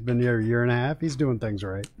 So he's been here a year and a half. He's doing things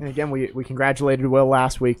right. And again, we congratulated Will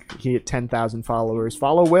last week. He hit 10,000 followers.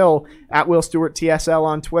 Follow Will at Will Stewart TSL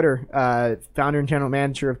on Twitter, founder and general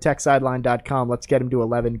manager of TechSideline.com. Let's get him to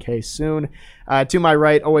 11K soon. To my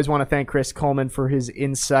right, always want to thank Chris Coleman for his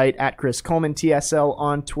insight at Chris Coleman TSL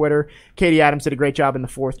on Twitter. Katie Adams did a great job in the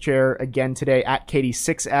fourth chair again today at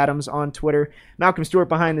Katie6Adams on Twitter. Malcolm Stewart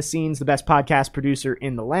behind the scenes, the best podcast producer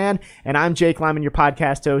in the land. And I'm Jake Lyman, your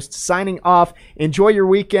podcast host, signing off. Enjoy your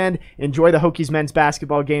weekend. Enjoy the Hokies men's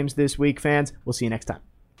basketball games this week, fans. We'll see you next time.